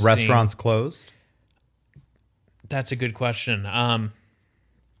reading and With seeing- restaurants closed? That's a good question. I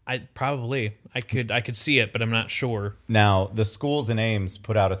could see it, but I'm not sure. Now, the schools in Ames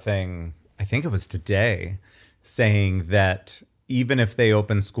put out a thing, I think it was today, saying that even if they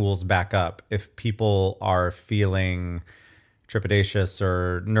open schools back up, if people are feeling trepidatious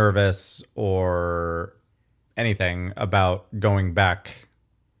or nervous or anything about going back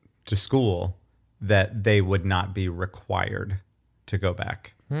to school, that they would not be required to go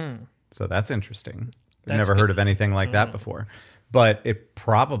back. So that's interesting. I've That's never good. heard of anything like that before. But it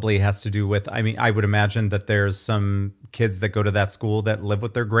probably has to do with, I mean, I would imagine that there's some kids that go to that school that live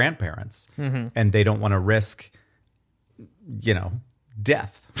with their grandparents and they don't want to risk,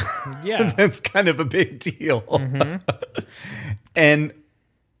 death. Yeah. That's kind of a big deal. And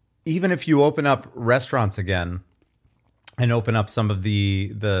even if you open up restaurants again and open up some of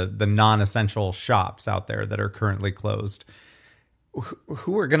the non-essential shops out there that are currently closed,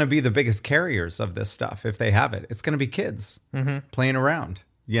 who are going to be the biggest carriers of this stuff if they have it? It's going to be kids playing around,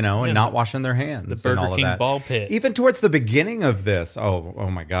 and not washing their hands. The and Burger all of King that. ball pit. Even towards the beginning of this, oh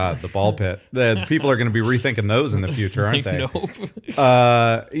my God, the ball pit. The people are going to be rethinking those in the future, aren't they? Nope.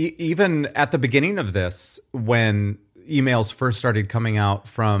 Even at the beginning of this, when emails first started coming out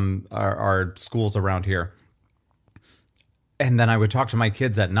from our schools around here, and then I would talk to my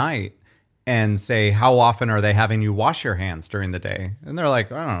kids at night and say, how often are they having you wash your hands during the day? And they're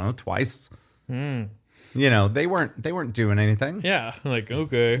like, I don't know, twice. They weren't doing anything. Yeah. Like,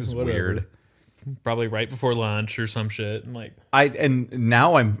 okay. It's whatever. weird. Probably right before lunch or some shit. And like, And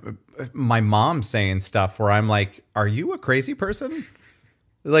now my mom's saying stuff where I'm like, are you a crazy person?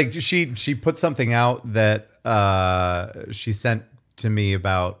 Like she put something out that she sent to me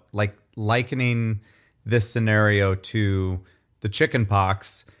about like likening this scenario to the chicken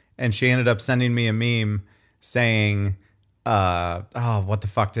pox, and she ended up sending me a meme saying, what the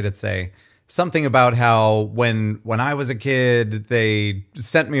fuck did it say? Something about how when I was a kid, they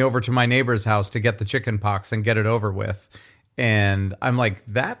sent me over to my neighbor's house to get the chicken pox and get it over with. And I'm like,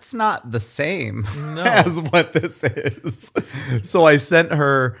 that's not the same as what this is. So I sent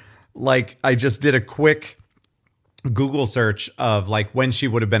her, like, I just did a quick Google search of like when she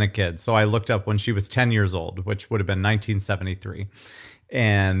would have been a kid. So I looked up when she was 10 years old, which would have been 1973.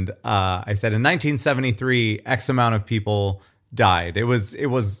 And I said in 1973, X amount of people died. It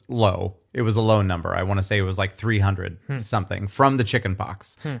was low. It was a low number. I want to say it was like 300 something from the chicken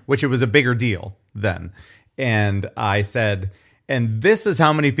pox, which it was a bigger deal then. And I said, and this is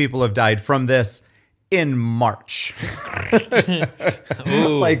how many people have died from this in March.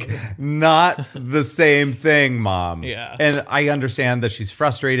 Like, not the same thing, Mom. Yeah. And I understand that she's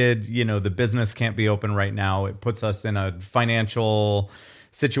frustrated. The business can't be open right now. It puts us in a financial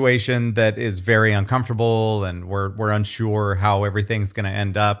situation that is very uncomfortable, and we're unsure how everything's going to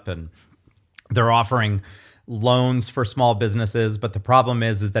end up. And they're offering loans for small businesses, but the problem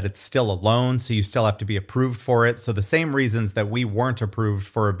is that it's still a loan, so you still have to be approved for it. So the same reasons that we weren't approved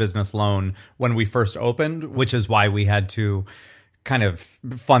for a business loan when we first opened, which is why we had to kind of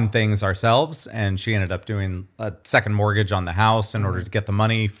fund things ourselves, and she ended up doing a second mortgage on the house in order to get the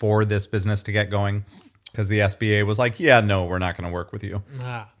money for this business to get going, because the SBA was like, yeah, no, we're not going to work with you.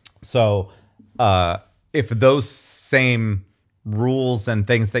 So if those same rules and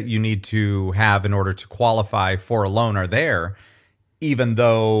things that you need to have in order to qualify for a loan are there, even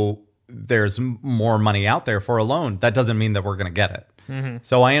though there's more money out there for a loan, that doesn't mean that we're going to get it.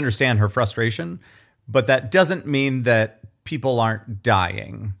 So I understand her frustration, but that doesn't mean that people aren't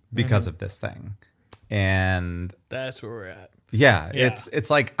dying because of this thing. And that's where we're at. yeah, Yeah. it's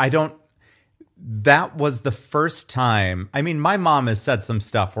like, that was the first time. I mean, my mom has said some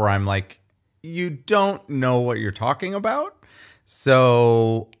stuff where I'm like, you don't know what you're talking about.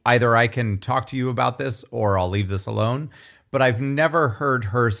 So either I can talk to you about this or I'll leave this alone. But I've never heard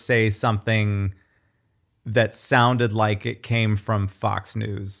her say something that sounded like it came from Fox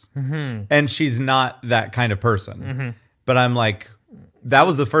News. And she's not that kind of person. But I'm like, that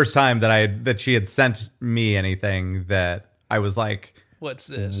was the first time that she had sent me anything that I was like, What's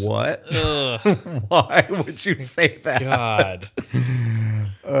this? what? Ugh, Why would you say that? God.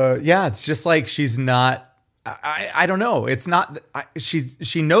 Yeah, it's just like she's not. I don't know. It's not.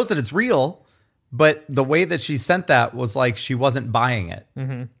 She knows that it's real, But the way that she sent that was like she wasn't buying it,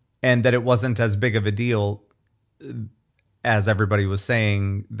 and that it wasn't as big of a deal as everybody was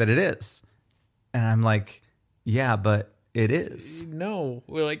saying that it is. And I'm like, yeah, but it is. No,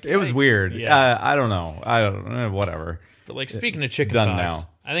 we're like, It was yikes. weird. Yeah. I don't know. I don't know. Whatever. But like speaking of chicken done pox, now.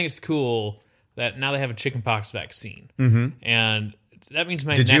 I think it's cool that now they have a chicken pox vaccine, and that means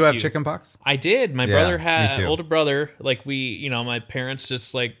my Did you have nephew- chickenpox? I did. My Yeah, brother me had too. older brother. Like my parents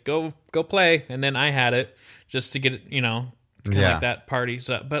just like go play, and then I had it just to get it, kind of Yeah. like that party.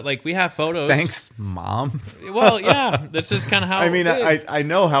 So, but like we have photos. Thanks, Mom. Well, yeah, that's just kind of how. I mean, it did. I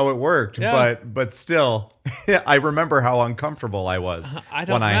know how it worked, Yeah. but still, I remember how uncomfortable I was I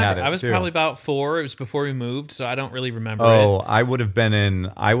don't when I remember. had it. I was too. probably about 4. It was before we moved, so I don't really remember Oh, it. I would have been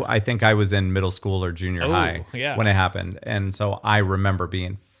in. I think I was in middle school or junior high yeah. when it happened, and so I remember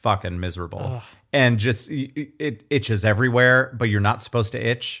being fucking miserable, and just it itches everywhere, but you're not supposed to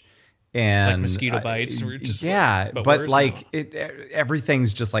itch, and Like mosquito bites were just yeah, but but worse like it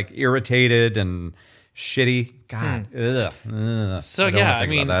everything's just like irritated and shitty. God, ugh. So I don't yeah, wanna I think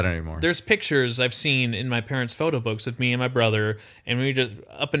mean, about that anymore. there's pictures I've seen in my parents' photo books of me and my brother, and we just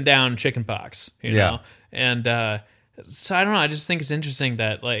up and down chicken pox, you Yeah. know. And so I don't know. I just think it's interesting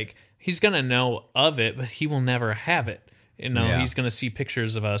that like he's gonna know of it, but he will never have it. Yeah. He's gonna see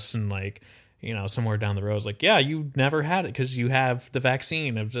pictures of us and like somewhere down the road, it's like, yeah, you never had it because you have the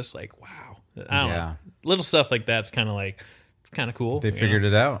vaccine. Of just like, wow, I don't Yeah. know. Little stuff like that's kind of cool. They figured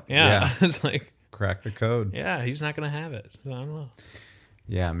it out. Yeah, it's like, Crack the code. yeah, he's not gonna have it. So I don't know.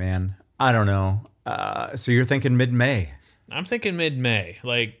 Yeah, man. I don't know. So you're thinking mid-May? I'm thinking mid-May.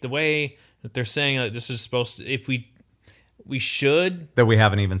 Like the way that they're saying that this is supposed to, if we should, That we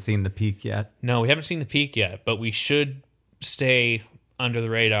haven't even seen the peak yet. no, we haven't seen the peak yet, but we should stay under the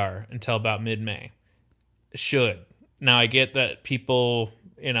radar until about mid-May. Should. Now I get that people,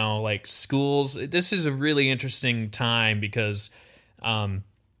 like schools, this is a really interesting time because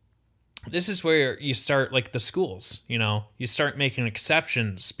this is where you start, like the schools, you start making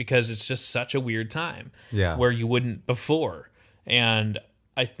exceptions because it's just such a weird time. Yeah. Where you wouldn't before. And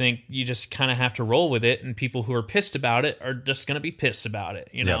I think you just kind of have to roll with it, and people who are pissed about it are just going to be pissed about it,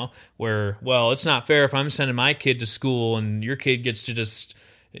 where, well, it's not fair if I'm sending my kid to school and your kid gets to just,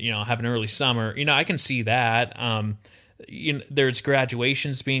 have an early summer. I can see that. There's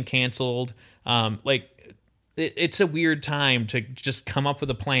graduations being canceled. It's a weird time to just come up with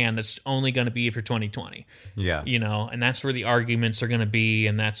a plan that's only going to be for 2020. Yeah. And that's where the arguments are going to be.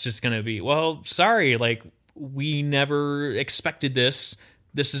 And that's just going to be, well, sorry, like we never expected this.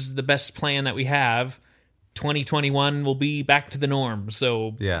 This is the best plan that we have. 2021 will be back to the norm.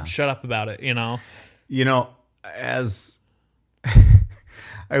 So Yeah. shut up about it, As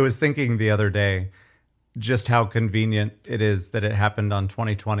I was thinking the other day, just how convenient it is that it happened on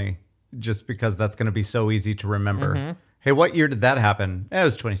 2020, just because that's going to be so easy to remember. Hey, what year did that happen? It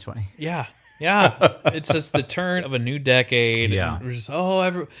was 2020. Yeah. Yeah. It's just the turn of a new decade. Yeah. And we're just, I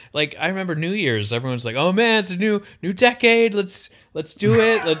remember New Year's. Everyone's like, oh man, it's a new decade. Let's do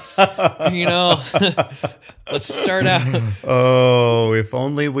it. Let's, let's start out. Oh, if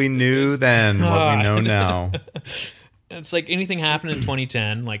only we knew then what we know now. It's like anything happened in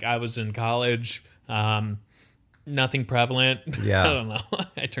 2010. Like I was in college, nothing prevalent. Yeah. I don't know.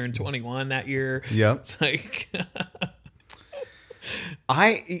 I turned 21 that year. Yep. It's like,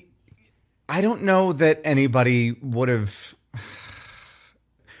 I don't know that anybody would have.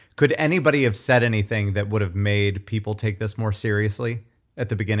 Could anybody have said anything that would have made people take this more seriously at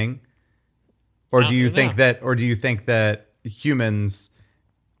the beginning? Or do you think that humans,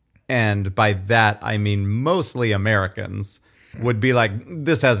 and by that I mean mostly Americans, would be like,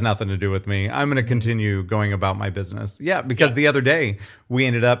 this has nothing to do with me. I'm going to continue going about my business. Yeah, because the other day we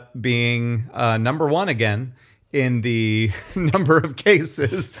ended up being number one again in the number of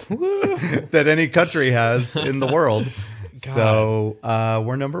cases that any country has in the world. So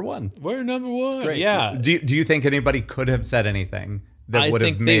we're number one. we're number one. Great. Yeah. Do you think anybody could have said anything that I would have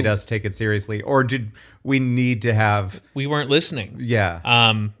think made they- us take it seriously? Or did we need to have... We weren't listening. Yeah.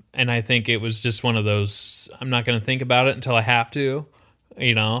 And I think it was just one of those, I'm not going to think about it until I have to,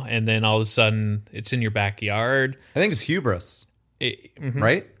 and then all of a sudden it's in your backyard. I think it's hubris,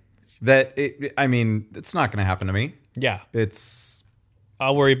 right? That, it's not going to happen to me. Yeah. It's...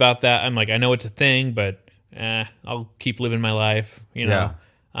 I'll worry about that. I'm like, I know it's a thing, but I'll keep living my life, Yeah.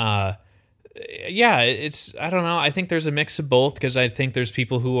 It's, I don't know. I think there's a mix of both because I think there's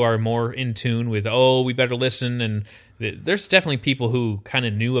people who are more in tune with, we better listen. And there's definitely people who kind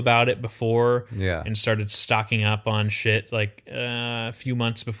of knew about it before and started stocking up on shit like a few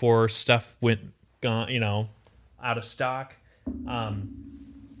months before stuff went, out of stock.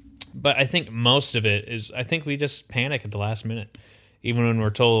 But I think most of it is, I think we just panic at the last minute. Even when we're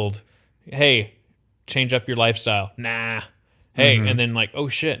told, hey, change up your lifestyle. Nah. Hey, and then like, oh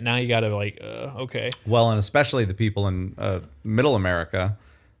shit, now you gotta like, okay. Well, and especially the people in middle America,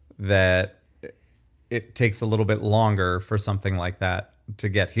 that it takes a little bit longer for something like that to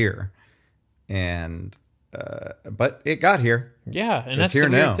get here. And but it got here. Yeah, and It's that's here the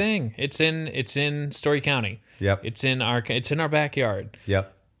weird now. thing. It's in Story County. Yep. It's in our backyard.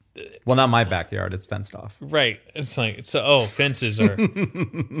 Yep. Well, not my backyard. It's fenced off. Right. It's like, so fences are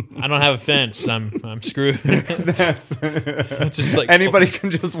I don't have a fence. I'm screwed. That's It's just like anybody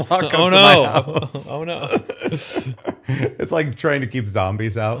can just walk up Oh to my no. house. Oh no. It's like trying to keep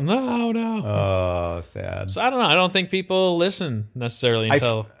zombies out. No, no. Oh, sad. So I don't know. I don't think people listen necessarily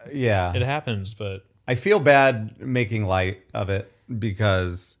until Yeah. it happens, but I feel bad making light of it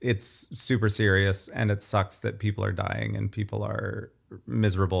because it's super serious and it sucks that people are dying and people are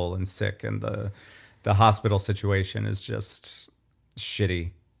miserable and sick and the hospital situation is just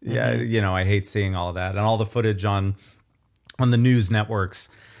shitty. Yeah, you know, I hate seeing all of that and all the footage on the news networks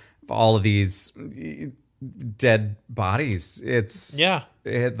of all of these dead bodies. It's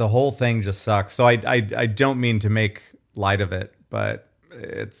the whole thing just sucks. So I don't mean to make light of it, but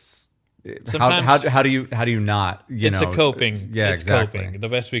it's Sometimes how do you not it's know a coping. Yeah, it's exactly. coping the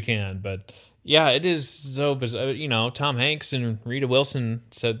best we can. But yeah, it is so bizarre. You know, Tom Hanks and Rita Wilson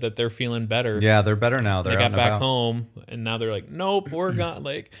said that they're feeling better. Yeah, they're better now. They're They out got and back about. home, and now they're like, nope, we're gone.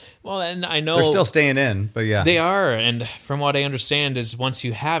 Like, well, and I know They're still staying in, but yeah, they are. And from what I understand, is once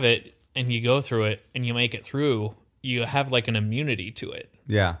you have it and you go through it and you make it through, you have like an immunity to it.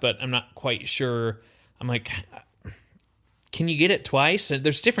 yeah. But I'm not quite sure. I'm like, can you get it twice?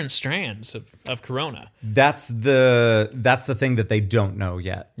 There's different strands of corona. That's the thing that they don't know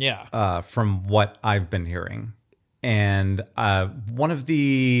yet. Yeah. From what I've been hearing. And one of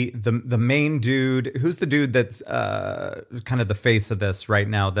the main dude, who's the dude that's kind of the face of this right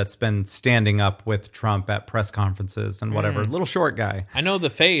now, that's been standing up with Trump at press conferences and whatever, little short guy. I know the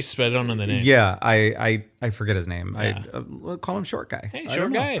face, but I don't know the name. Yeah, I forget his name. Yeah. We'll call him Short Guy. Hey, I short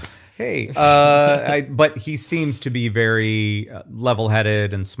don't know. guy. Hey, but he seems to be very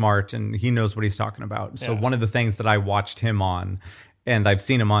level-headed and smart, and he knows what he's talking about. So Yeah. one of the things that I watched him on, and I've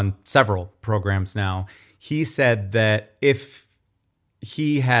seen him on several programs now, he said that if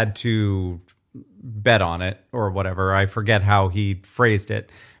he had to bet on it or whatever, I forget how he phrased it,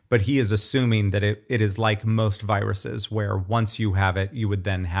 but he is assuming that it is like most viruses where once you have it, you would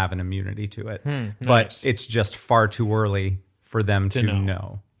then have an immunity to it. But nice. it's just far too early for them to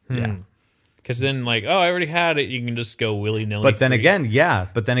know. Yeah. Because then, like, oh, I already had it. You can just go willy nilly. But then again,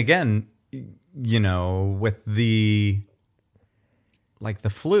 you know, with the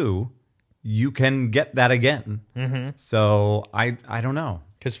flu, you can get that again. Mm-hmm. So I don't know.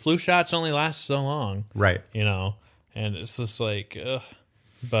 because flu shots only last so long, Right. you know, and it's just like, ugh.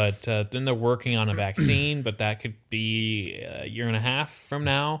 But then they're working on a vaccine, but that could be a year and a half from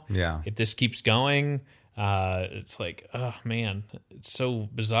now. Yeah. If this keeps going, it's like, oh man, it's so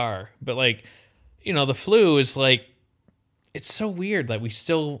bizarre. But like, you know, the flu is like, it's so weird that we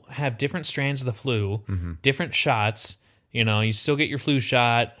still have different strands of the flu, different shots. You know, you still get your flu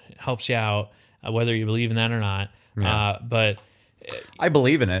shot, it helps you out, whether you believe in that or not. Yeah. But I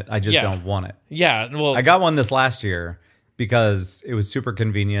believe in it. I just Yeah. don't want it. yeah, well, I got one this last year because it was super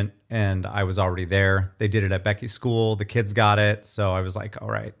convenient and I was already there. They did it at Becky's school. The kids got it. So I was like, all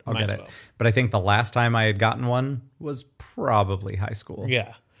right, I'll Might get as it. well. But I think the last time I had gotten one was probably high school.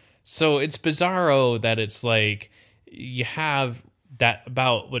 yeah. So it's bizarro that it's like you have that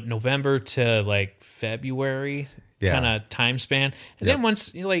about November to like February Yeah. kind of time span, and Yep. then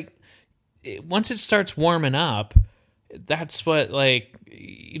once it starts warming up, that's what like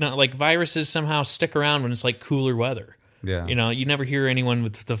viruses somehow stick around when it's like cooler weather. Yeah. You know, you never hear anyone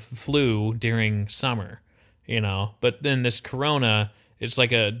with the flu during summer, you know, but then this corona, it's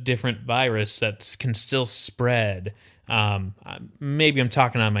like a different virus that can still spread. Maybe I'm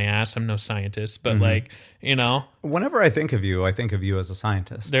talking on my ass. I'm no scientist, but like, you know, Whenever I think of you as a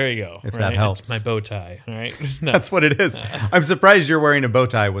scientist. there you go. If right? that helps. It's my bow tie. All right. No. That's what it is. I'm surprised you're wearing a bow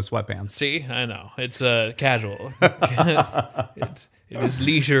tie with sweatpants. See, I know. It's casual. It is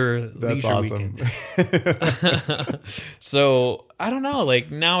leisure That's leisure awesome. weekend. So I don't know.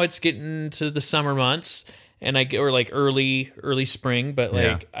 Like now it's getting to the summer months, and or like early spring. But like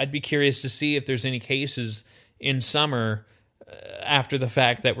Yeah. I'd be curious to see if there's any cases in summer after the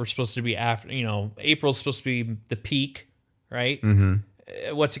fact that we're supposed to be after. You know, April's supposed to be the peak, right?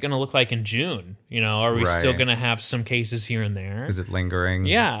 Mm-hmm. What's it going to look like in June? You know, are we still Right. going to have some cases here and there? Is it lingering?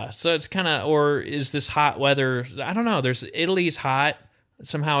 Yeah, so it's kind of, or is this hot weather? I don't know. Italy's hot.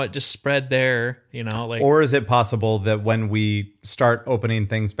 somehow it just spread there, like Or is it possible that when we start opening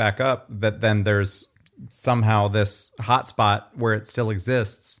things back up, that then there's somehow this hotspot where it still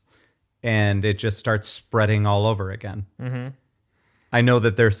exists and it just starts spreading all over again? Mm-hmm. I know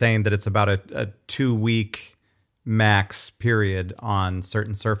that they're saying that it's about a 2-week max period on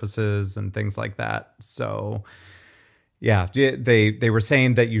certain surfaces and things like that. So yeah, they were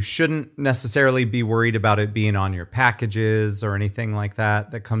saying that you shouldn't necessarily be worried about it being on your packages or anything like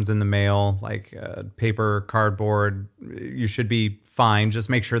that comes in the mail, like paper, cardboard. You should be fine.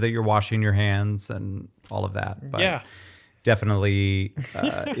 Just make sure that you're washing your hands and all of that. But yeah. definitely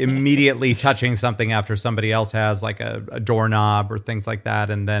immediately touching something after somebody else has, like a doorknob or things like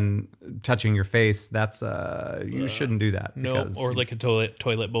that, and then touching your face, that's you shouldn't do that. No, or like a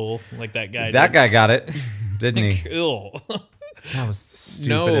toilet bowl, like that guy. That guy got it, didn't he? Ew. That was the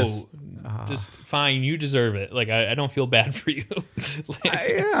stupidest. Just fine. You deserve it. Like I don't feel bad for you.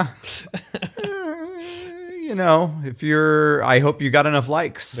 Yeah. I hope you got enough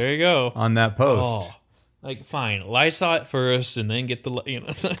likes There you go. on that post. Oh, like fine. Lysol it first, and then get the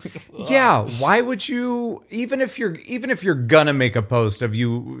Yeah, why would you, even if you're gonna make a post of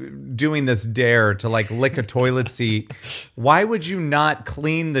you doing this dare to like lick a toilet seat, why would you not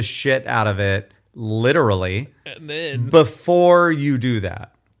clean the shit out of it literally And then before you do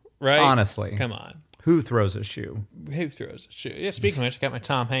that? right. Honestly. Come on. Who throws a shoe? Who throws a shoe? Yeah. Speaking of which, I got my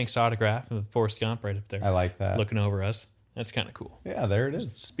Tom Hanks autograph and Forrest Gump right up there. I like that. Looking over us. That's kind of cool. Yeah, there it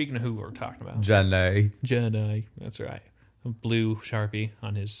is. Speaking of who we're talking about, Jedi. Jedi. That's right. A blue Sharpie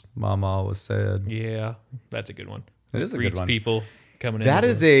on his. Mama always said. Yeah, that's a good one. It is a good Greets one. people coming in. That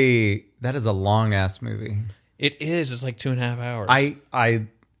is a long ass movie. It is. It's like 2.5 hours. I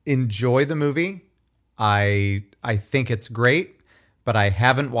enjoy the movie. I think it's great, but I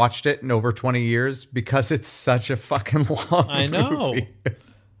haven't watched it in over 20 years because it's such a fucking long I know. movie.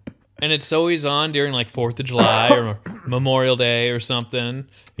 And it's always on during like 4th of July or Memorial Day or something,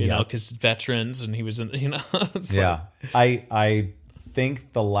 you know, because veterans, and he was in, it's Yeah. I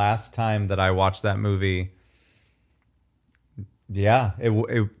think the last time that I watched that movie, yeah,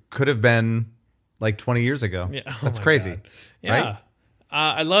 it could have been like 20 years ago. Yeah. Oh That's my crazy. God. Yeah. Right?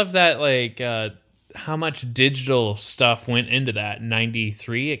 I love that, like, how much digital stuff went into that. In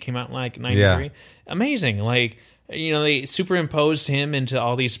 93, it came out in like 93. Yeah. Amazing. Like, they superimposed him into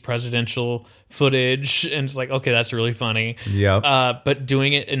all these presidential footage, and it's like, okay, that's really funny. Yep. But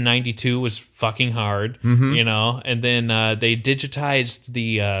doing it in 92 was fucking hard, and then they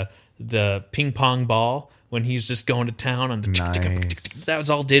digitized the ping pong ball when he's just going to town on the Nice. that was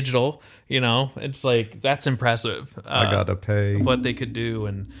all digital, it's like, that's impressive. I gotta pay. What they could do,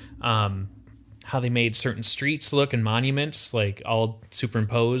 and how they made certain streets look and monuments like all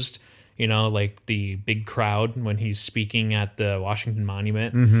superimposed, like the big crowd when he's speaking at the Washington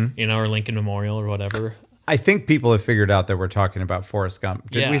Monument, or Lincoln Memorial or whatever. I think people have figured out that we're talking about Forrest Gump.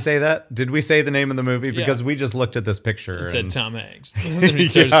 Did Yeah. we say that? Did we say the name of the movie? Because we just looked at this picture. It said and Tom Hanks. Then we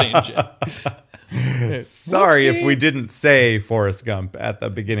started saying shit. sorry if Whoopsie. we didn't say Forrest Gump at the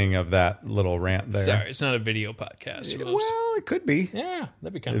beginning of that little rant there. Sorry, it's not a video podcast. Folks. Well, it could be. Yeah,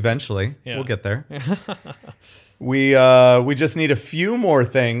 that'd be kind of Eventually, Yeah. we'll get there. We just need a few more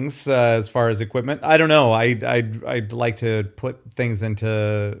things as far as equipment. I don't know. I'd like to put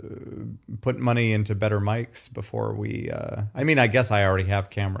money into better mics before we. I guess I already have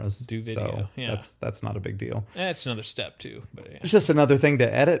cameras. Do video, so yeah. that's not a big deal. It's another step too, but yeah. It's just another thing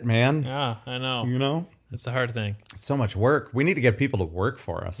to edit, man. Yeah, I know. You know, That's the hard thing. so much work. We need to get people to work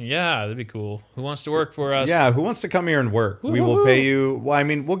for us. Yeah, that'd be cool. Who wants to work for us? Yeah, who wants to come here and work? We will pay you. Well,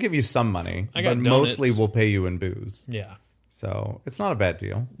 we'll give you some money, I got but mostly donuts. we'll pay you in booze. Yeah. So it's not a bad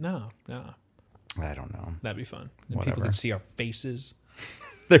deal. No. I don't know. That'd be fun. And Whatever. people can see our faces.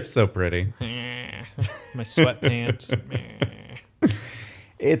 They're so pretty. My sweatpants.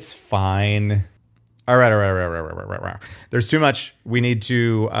 It's fine. All right. There's too much. We need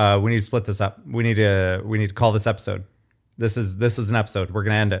to split this up. We need to call this episode. This is an episode. We're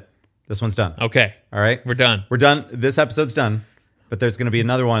gonna end it. This one's done. Okay. All right. We're done. We're done. This episode's done. But there's gonna be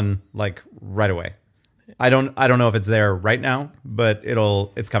another one like right away. I don't know if it's there right now, but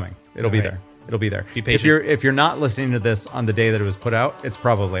it's coming. It'll be right. there. It'll be there. Be patient. If you're not listening to this on the day that it was put out, it's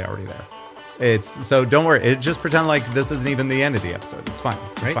probably already there. So don't worry. Just pretend like this isn't even the end of the episode. It's fine.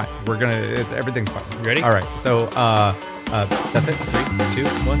 It's Right. fine. Everything's fine. You ready? All right. So that's it. 3, 2,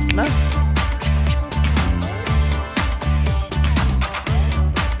 1, 9.